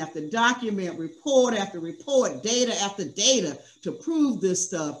document after document, report after report, data after data to prove this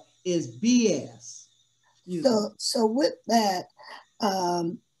stuff is BS. So with that,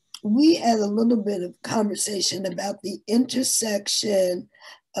 we had a little bit of conversation about the intersection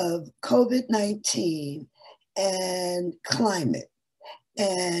of COVID-19 and climate.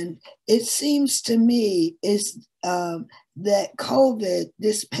 And it seems to me that COVID,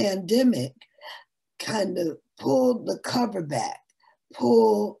 this pandemic, kind of pulled the cover back,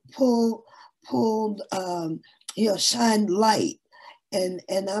 shined light. And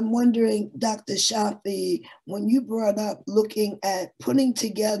I'm wondering, Dr. Shafiei, when you brought up looking at putting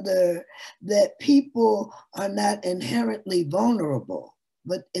together that people are not inherently vulnerable,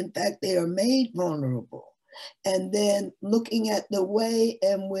 but in fact they are made vulnerable. And then looking at the way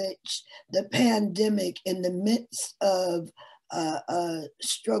in which the pandemic, in the midst of a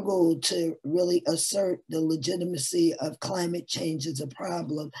struggle to really assert the legitimacy of climate change as a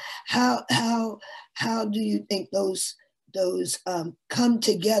problem, how do you think those come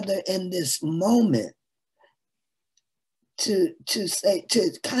together in this moment to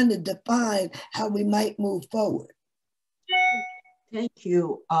kind of define how we might move forward? Thank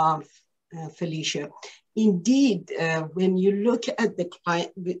you, Felicia. Indeed, when you look at the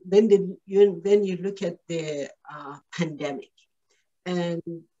pandemic and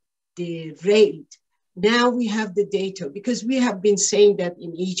the rate, now we have the data, because we have been saying that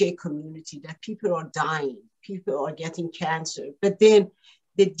in EJ community that people are dying, people are getting cancer, but then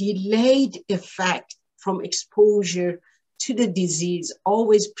the delayed effect from exposure to the disease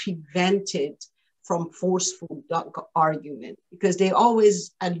always prevented from forceful argument, because they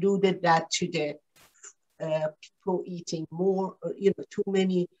always alluded that to the people eating more,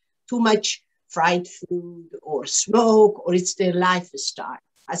 too much fried food or smoke, or it's their lifestyle,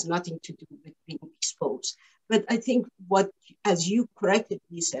 has nothing to do with being exposed. But I think what, as you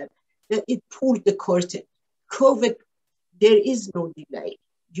correctly said, that it pulled the curtain. COVID, there is no delay.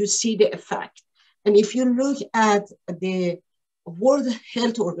 You see the effect. And if you look at the World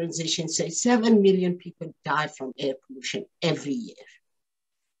Health Organization, say 7 million people die from air pollution every year.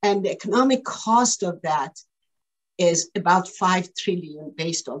 And the economic cost of that is about 5 trillion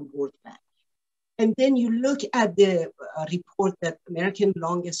based on World Bank. And then you look at the report that American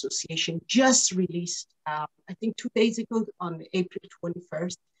Lung Association just released, I think 2 days ago on April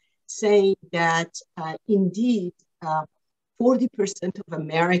 21st, saying that indeed 40% of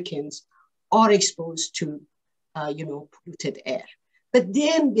Americans are exposed to polluted air. But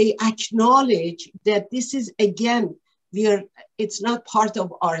then they acknowledge that this is, again, it's not part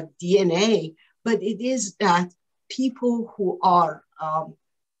of our DNA, but it is that people who are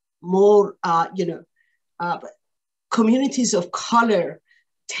more, communities of color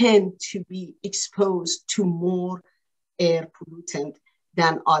tend to be exposed to more air pollutant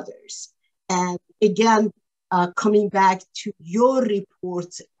than others. And again, coming back to your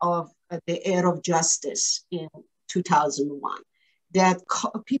report of the Air of Justice in 2001, that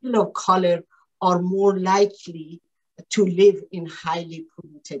people of color are more likely to live in highly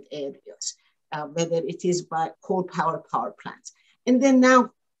polluted areas, whether it is by coal power plants. And then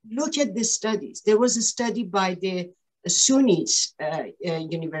now look at the studies. There was a study by the SUNY's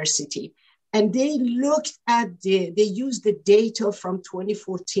University, and they looked at they used the data from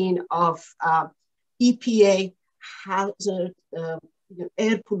 2014 of EPA hazard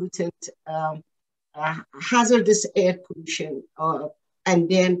air pollutant, hazardous air pollution, and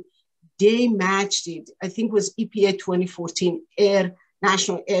then they matched it. I think it was EPA 2014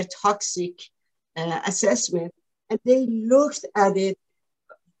 National Air Toxic Assessment, and they looked at it.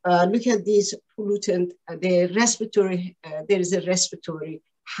 Look at this pollutant, the respiratory. There is a respiratory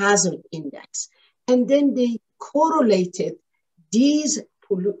hazard index, and then they correlated these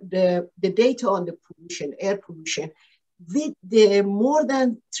the data on the pollution, air pollution, with the more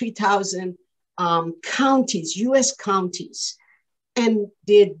than 3,000 counties, US counties, and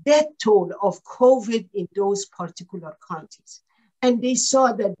the death toll of COVID in those particular counties. And they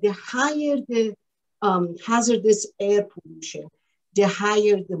saw that the higher the hazardous air pollution, the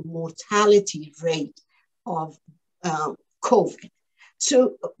higher the mortality rate of COVID.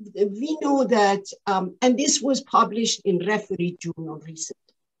 So we know that, and this was published in Referee Journal recently.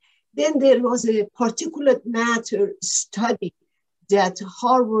 Then there was a particulate matter study that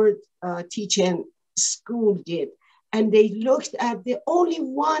Harvard Teaching School did, and they looked at the only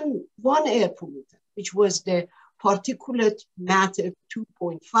one air pollutant, which was the particulate matter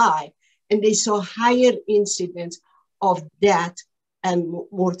 2.5, and they saw higher incidence of death and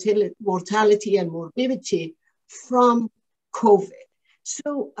mortality and morbidity from COVID.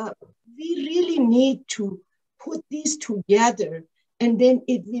 So we really need to put these together, and then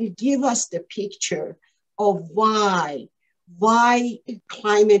it will give us the picture of why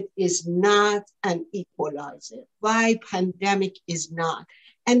climate is not an equalizer, why pandemic is not.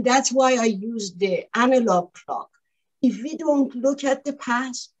 And that's why I use the analog clock. If we don't look at the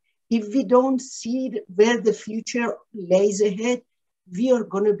past, if we don't see where the future lays ahead, we are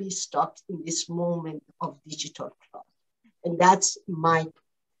going to be stuck in this moment of digital clock. And that's my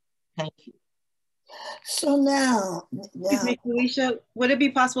thank you. So now, Excuse me, Felicia, would it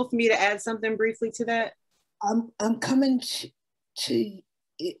be possible for me to add something briefly to that? I'm coming to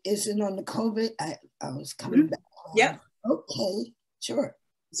is it on the COVID? I was coming back home. Yep. Okay, sure.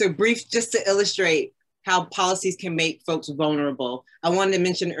 So brief, just to illustrate how policies can make folks vulnerable. I wanted to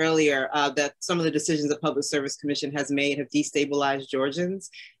mention earlier that some of the decisions the Public Service Commission has made have destabilized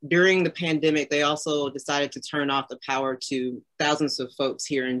Georgians. During the pandemic, they also decided to turn off the power to thousands of folks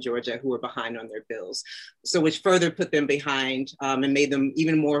here in Georgia who were behind on their bills. So which further put them behind and made them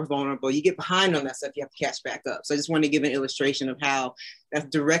even more vulnerable. You get behind on that stuff, you have to catch back up. So I just wanted to give an illustration of how that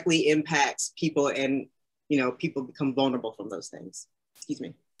directly impacts people, and people become vulnerable from those things. Excuse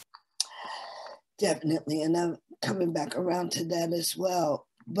me. Definitely, and I'm coming back around to that as well.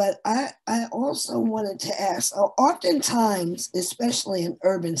 But I also wanted to ask, oftentimes, especially in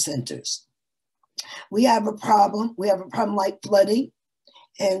urban centers, we have a problem. We have a problem like flooding.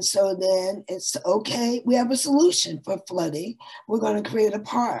 And so then it's okay, we have a solution for flooding. We're going to create a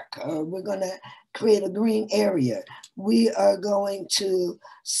park, or we're going to create a green area. We are going to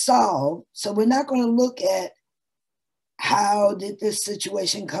solve. So we're not going to look at how did this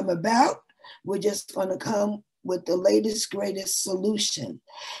situation come about. We're just going to come with the latest, greatest solution.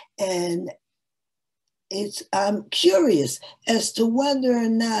 And I'm curious as to whether or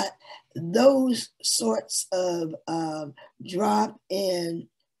not those sorts of drop in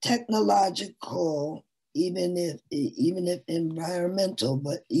technological, even if environmental,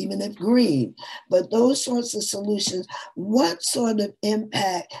 but even if green, but those sorts of solutions, what sort of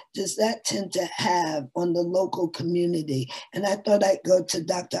impact does that tend to have on the local community? And I thought I'd go to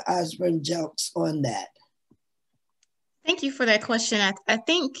Dr. Osborne-Jelks on that. Thank you for that question. I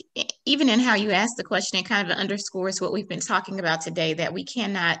think even in how you asked the question, it kind of underscores what we've been talking about today, that we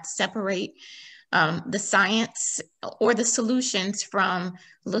cannot separate the science or the solutions from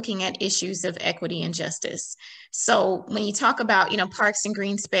looking at issues of equity and justice. So when you talk about, parks and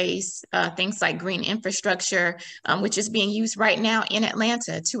green space, things like green infrastructure, which is being used right now in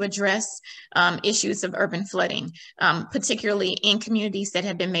Atlanta to address issues of urban flooding, particularly in communities that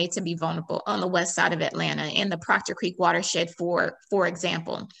have been made to be vulnerable on the west side of Atlanta, in the Proctor Creek watershed, for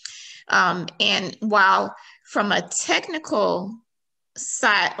example. And while from a technical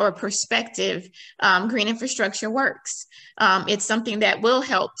side or perspective, green infrastructure works. It's something that will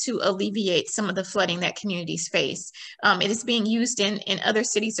help to alleviate some of the flooding that communities face. It is being used in other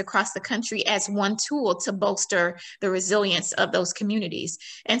cities across the country as one tool to bolster the resilience of those communities.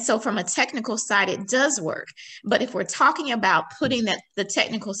 And so from a technical side, it does work. But if we're talking about putting the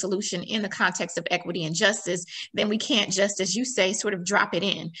technical solution in the context of equity and justice, then we can't just, as you say, sort of drop it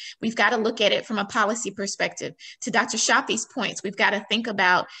in. We've got to look at it from a policy perspective. To Dr. Shafei's points, we've got to think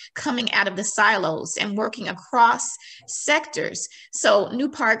about coming out of the silos and working across sectors. So new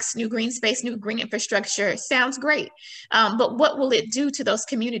parks, new green space, new green infrastructure sounds great. But what will it do to those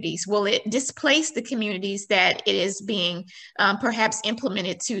communities? Will it displace the communities that it is being perhaps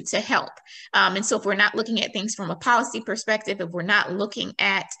implemented to help? And so if we're not looking at things from a policy perspective, if we're not looking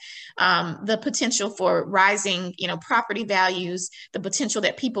at the potential for rising, property values, the potential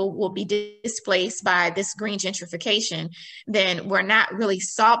that people will be displaced by this green gentrification, then we're not really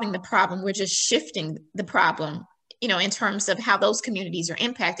solving the problem. We're just shifting the problem, in terms of how those communities are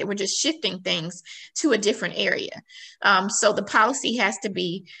impacted. We're just shifting things to a different area. So the policy has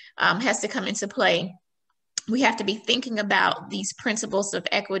to come into play. We have to be thinking about these principles of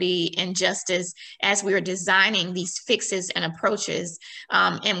equity and justice as we are designing these fixes and approaches.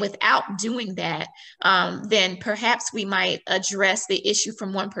 And without doing that, then perhaps we might address the issue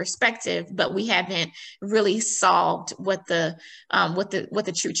from one perspective, but we haven't really solved what the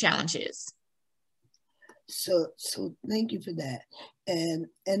true challenge is. So thank you for that. And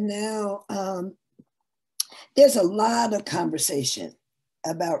now there's a lot of conversation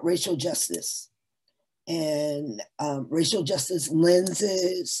about racial justice and racial justice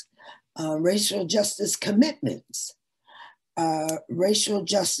lenses, racial justice commitments, racial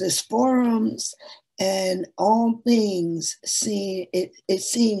justice forums, And all things it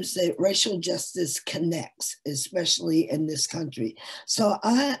seems that racial justice connects, especially in this country. So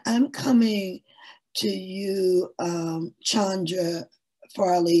I'm coming to you, Chandra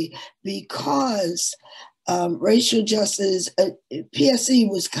Farley, because racial justice, PSE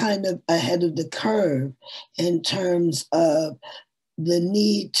was kind of ahead of the curve in terms of the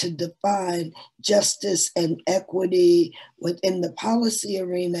need to define justice and equity within the policy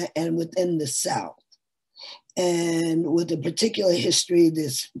arena and within the South. And with a particular history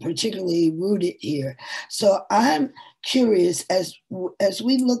that's particularly rooted here. So I'm curious, as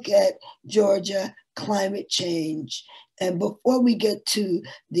we look at Georgia climate change, and before we get to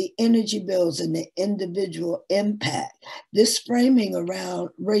the energy bills and the individual impact, this framing around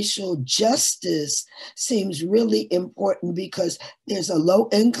racial justice seems really important, because there's a low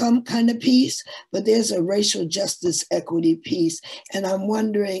income kind of piece, but there's a racial justice equity piece. And I'm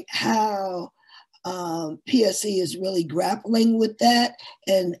wondering how PSE is really grappling with that,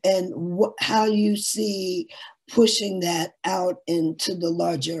 and how you see pushing that out into the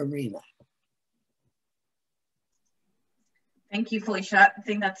larger arena. Thank you, Felicia. I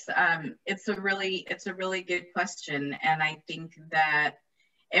think that's it's a really good question, and I think that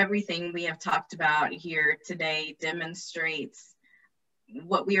everything we have talked about here today demonstrates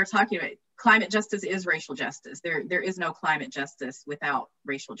what we are talking about. Climate justice is racial justice. There is no climate justice without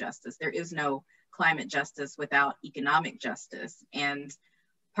racial justice. There is no climate justice without economic justice. And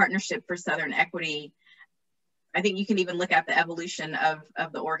Partnership for Southern Equity, I think you can even look at the evolution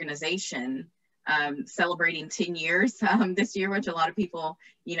of the organization, celebrating 10 years this year, which a lot of people,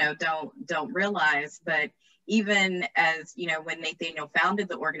 don't realize. But even as, when Nathaniel founded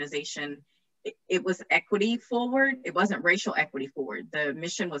the organization, it was equity forward. It wasn't racial equity forward. The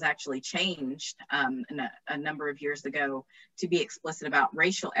mission was actually changed a number of years ago to be explicit about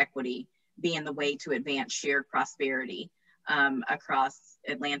racial equity being the way to advance shared prosperity across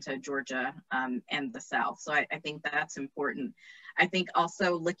Atlanta, Georgia, and the South. So I think that's important. I think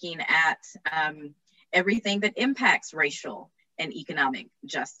also looking at everything that impacts racial and economic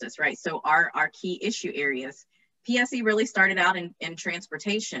justice, right? So our key issue areas, PSE really started out in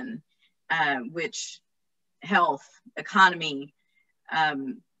transportation, which health, economy,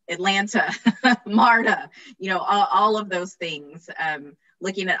 Atlanta, MARTA, all of those things,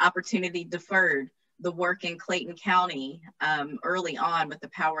 looking at opportunity deferred, the work in Clayton County early on with the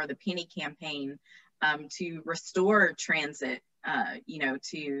Power of the Penny campaign to restore transit,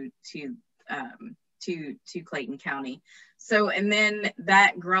 to Clayton County. So, and then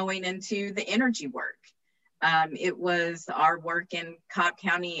that growing into the energy work. It was our work in Cobb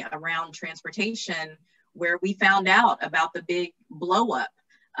County around transportation where we found out about the big blow up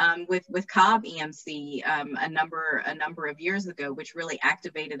with Cobb EMC a number of years ago, which really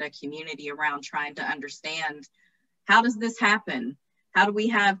activated a community around trying to understand, how does this happen? How do we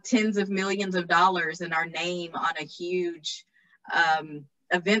have tens of millions of dollars in our name on a huge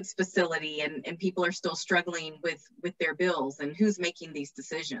events facility and people are still struggling with their bills, and who's making these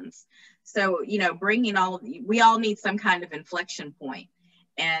decisions? So, bringing we all need some kind of inflection point.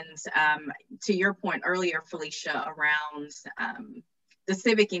 And to your point earlier, Felicia, around the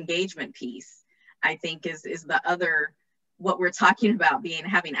civic engagement piece, I think is the other, what we're talking about,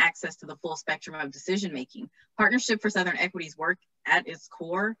 having access to the full spectrum of decision making. Partnership for Southern Equity's work at its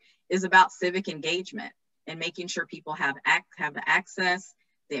core is about civic engagement and making sure people have the access,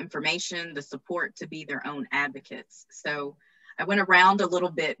 the information, the support to be their own advocates. So I went around a little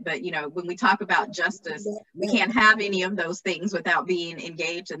bit, but when we talk about justice, we can't have any of those things without being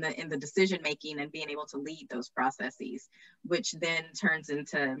engaged in the decision making and being able to lead those processes, which then turns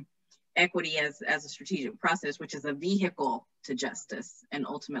into equity as a strategic process, which is a vehicle to justice and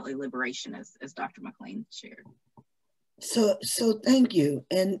ultimately liberation, as Dr. McClain shared. So thank you,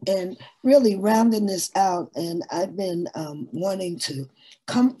 and really rounding this out, and I've been wanting to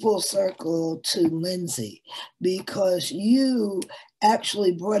come full circle to Lindsay, because you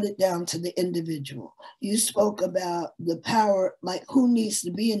actually brought it down to the individual. You spoke about the power, like who needs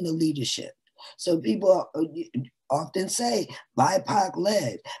to be in the leadership. So people often say BIPOC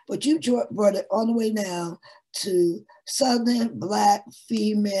led, but you brought it all the way down to Southern Black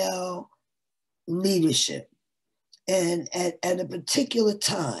female leadership. And at a particular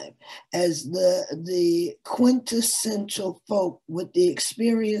time, as the quintessential folk with the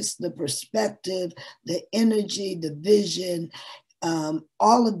experience, the perspective, the energy, the vision,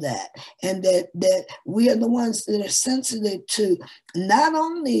 all of that, and that we are the ones that are sensitive to not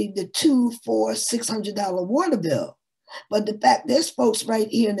only the $200, $400, $600 water bill, but the fact there's folks right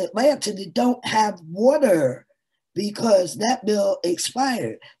here in Atlanta that don't have water because that bill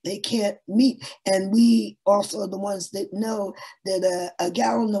expired. They can't meet. And we also are the ones that know that a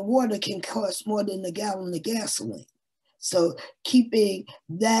gallon of water can cost more than a gallon of gasoline. So keeping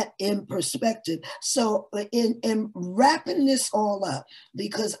that in perspective. So in wrapping this all up,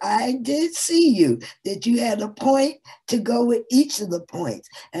 because I did see you, that you had a point to go with each of the points.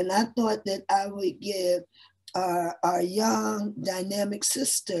 And I thought that I would give our young dynamic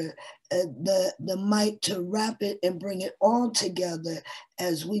sister the mic to wrap it and bring it all together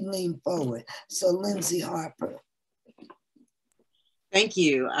as we lean forward. So Lindsay Harper. Thank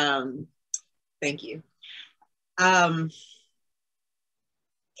you. Thank you. I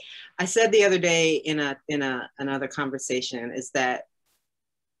said the other day in another conversation is that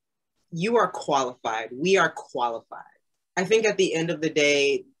you are qualified. We are qualified. I think at the end of the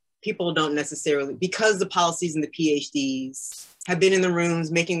day, people don't necessarily, because the policies and the PhDs have been in the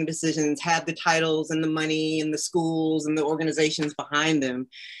rooms making the decisions, have the titles and the money and the schools and the organizations behind them.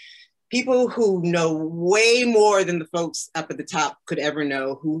 People who know way more than the folks up at the top could ever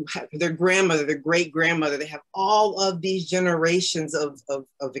know, who have their grandmother, their great-grandmother, they have all of these generations of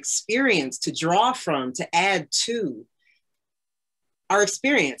experience to draw from, to add to. Our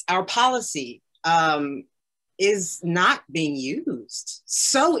experience, our policy is not being used.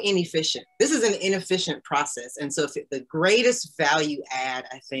 So inefficient. This is an inefficient process. And so the greatest value add,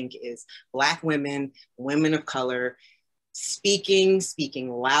 I think, is Black women, women of color, speaking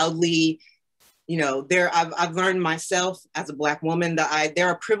loudly. You know, I've learned myself as a Black woman that there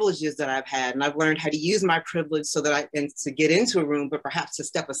are privileges that I've had, and I've learned how to use my privilege so that to get into a room, but perhaps to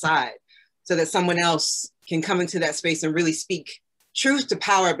step aside so that someone else can come into that space and really speak truth to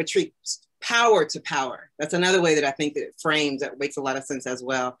power, but power to power. That's another way that I think that it frames, that makes a lot of sense as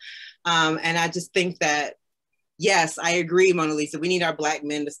well. And I just think that, yes, I agree, Mona Lisa, we need our Black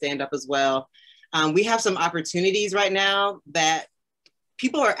men to stand up as well. We have some opportunities right now that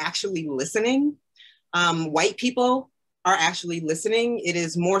people are actually listening. White people are actually listening. It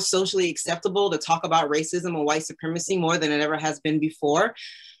is more socially acceptable to talk about racism and white supremacy more than it ever has been before.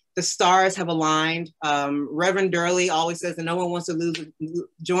 The stars have aligned. Reverend Durley always says that no one wants to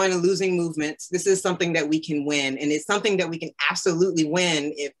join a losing movement. This is something that we can win. And it's something that we can absolutely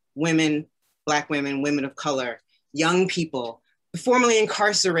win if women, Black women, women of color, young people, the formerly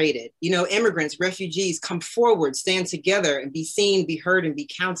incarcerated, you know, immigrants, refugees come forward, stand together and be seen, be heard, and be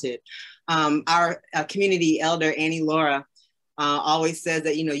counted. Our community elder, Annie Laura, always says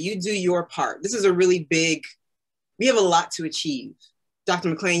that, you know, you do your part. This is a really big, we have a lot to achieve.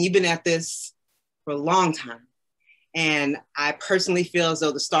 Dr. McClain, you've been at this for a long time. And I personally feel as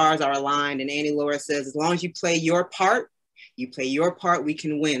though the stars are aligned. And Annie Laura says, as long as you play your part, we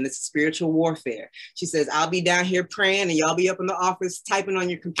can win. This is spiritual warfare. She says, I'll be down here praying and y'all be up in the office typing on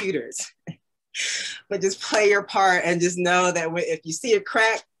your computers. But just play your part and just know that if you see a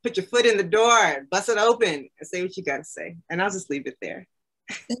crack, put your foot in the door, bust it open and say what you got to say. And I'll just leave it there.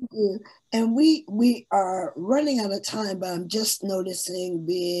 Thank you. And we are running out of time, but I'm just noticing,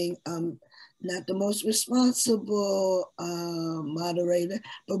 being not the most responsible moderator,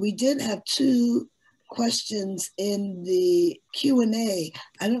 but we did have 2 questions in the Q&A.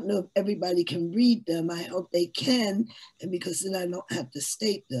 I don't know if everybody can read them. I hope they can, and because then I don't have to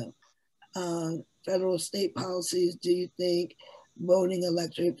state them. Federal state policies, do you think voting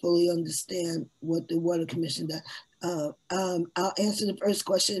electorate fully understand what the Water Commission does? I'll answer the first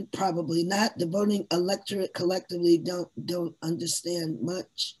question, probably not. The voting electorate collectively don't understand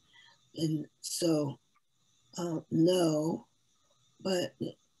much. And so, no, but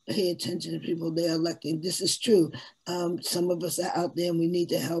pay attention to people they're electing. This is true. Some of us are out there and we need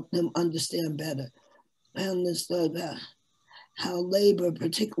to help them understand better. I understood how labor,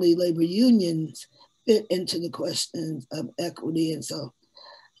 particularly labor unions, fit into the questions of equity and so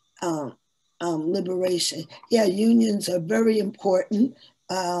liberation. Yeah, unions are very important.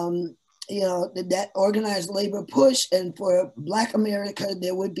 You know, that organized labor push, and for Black America,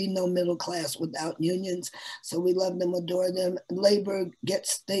 there would be no middle class without unions. So we love them, adore them. Labor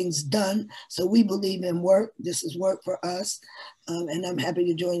gets things done. So we believe in work. This is work for us. And I'm happy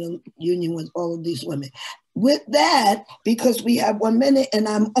to join a union with all of these women. With that, because we have 1 minute and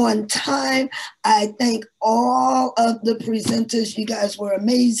I'm on time, I thank all of the presenters. You guys were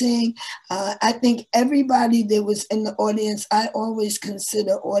amazing. I think everybody that was in the audience, I always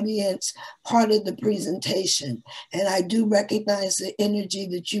consider audience part of the presentation. And I do recognize the energy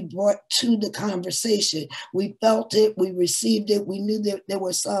that you brought to the conversation. We felt it, we received it. We knew that there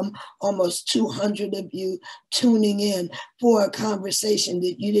were some almost 200 of you tuning in for a conversation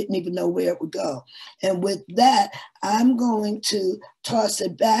that you didn't even know where it would go. And with with that, I'm going to toss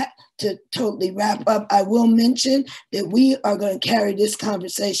it back to totally wrap up. I will mention that we are going to carry this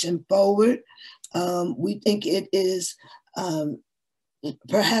conversation forward. We think it is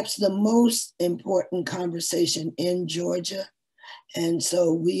perhaps the most important conversation in Georgia. And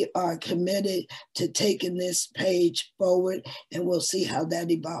so we are committed to taking this page forward, and we'll see how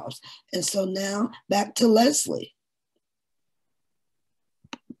that evolves. And so now back to Leslie.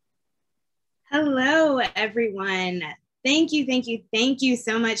 Hello, everyone. Thank you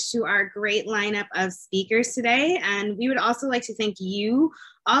so much to our great lineup of speakers today. And we would also like to thank you,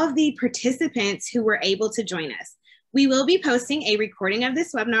 all of the participants who were able to join us. We will be posting a recording of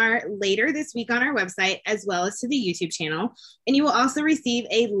this webinar later this week on our website, as well as to the YouTube channel. And you will also receive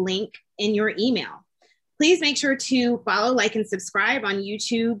a link in your email. Please make sure to follow, like, and subscribe on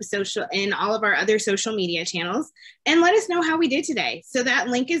YouTube, social, and all of our other social media channels. And let us know how we did today. So that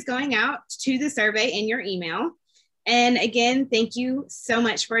link is going out to the survey in your email. And again, thank you so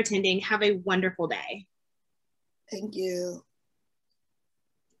much for attending. Have a wonderful day. Thank you.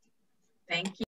 Thank you.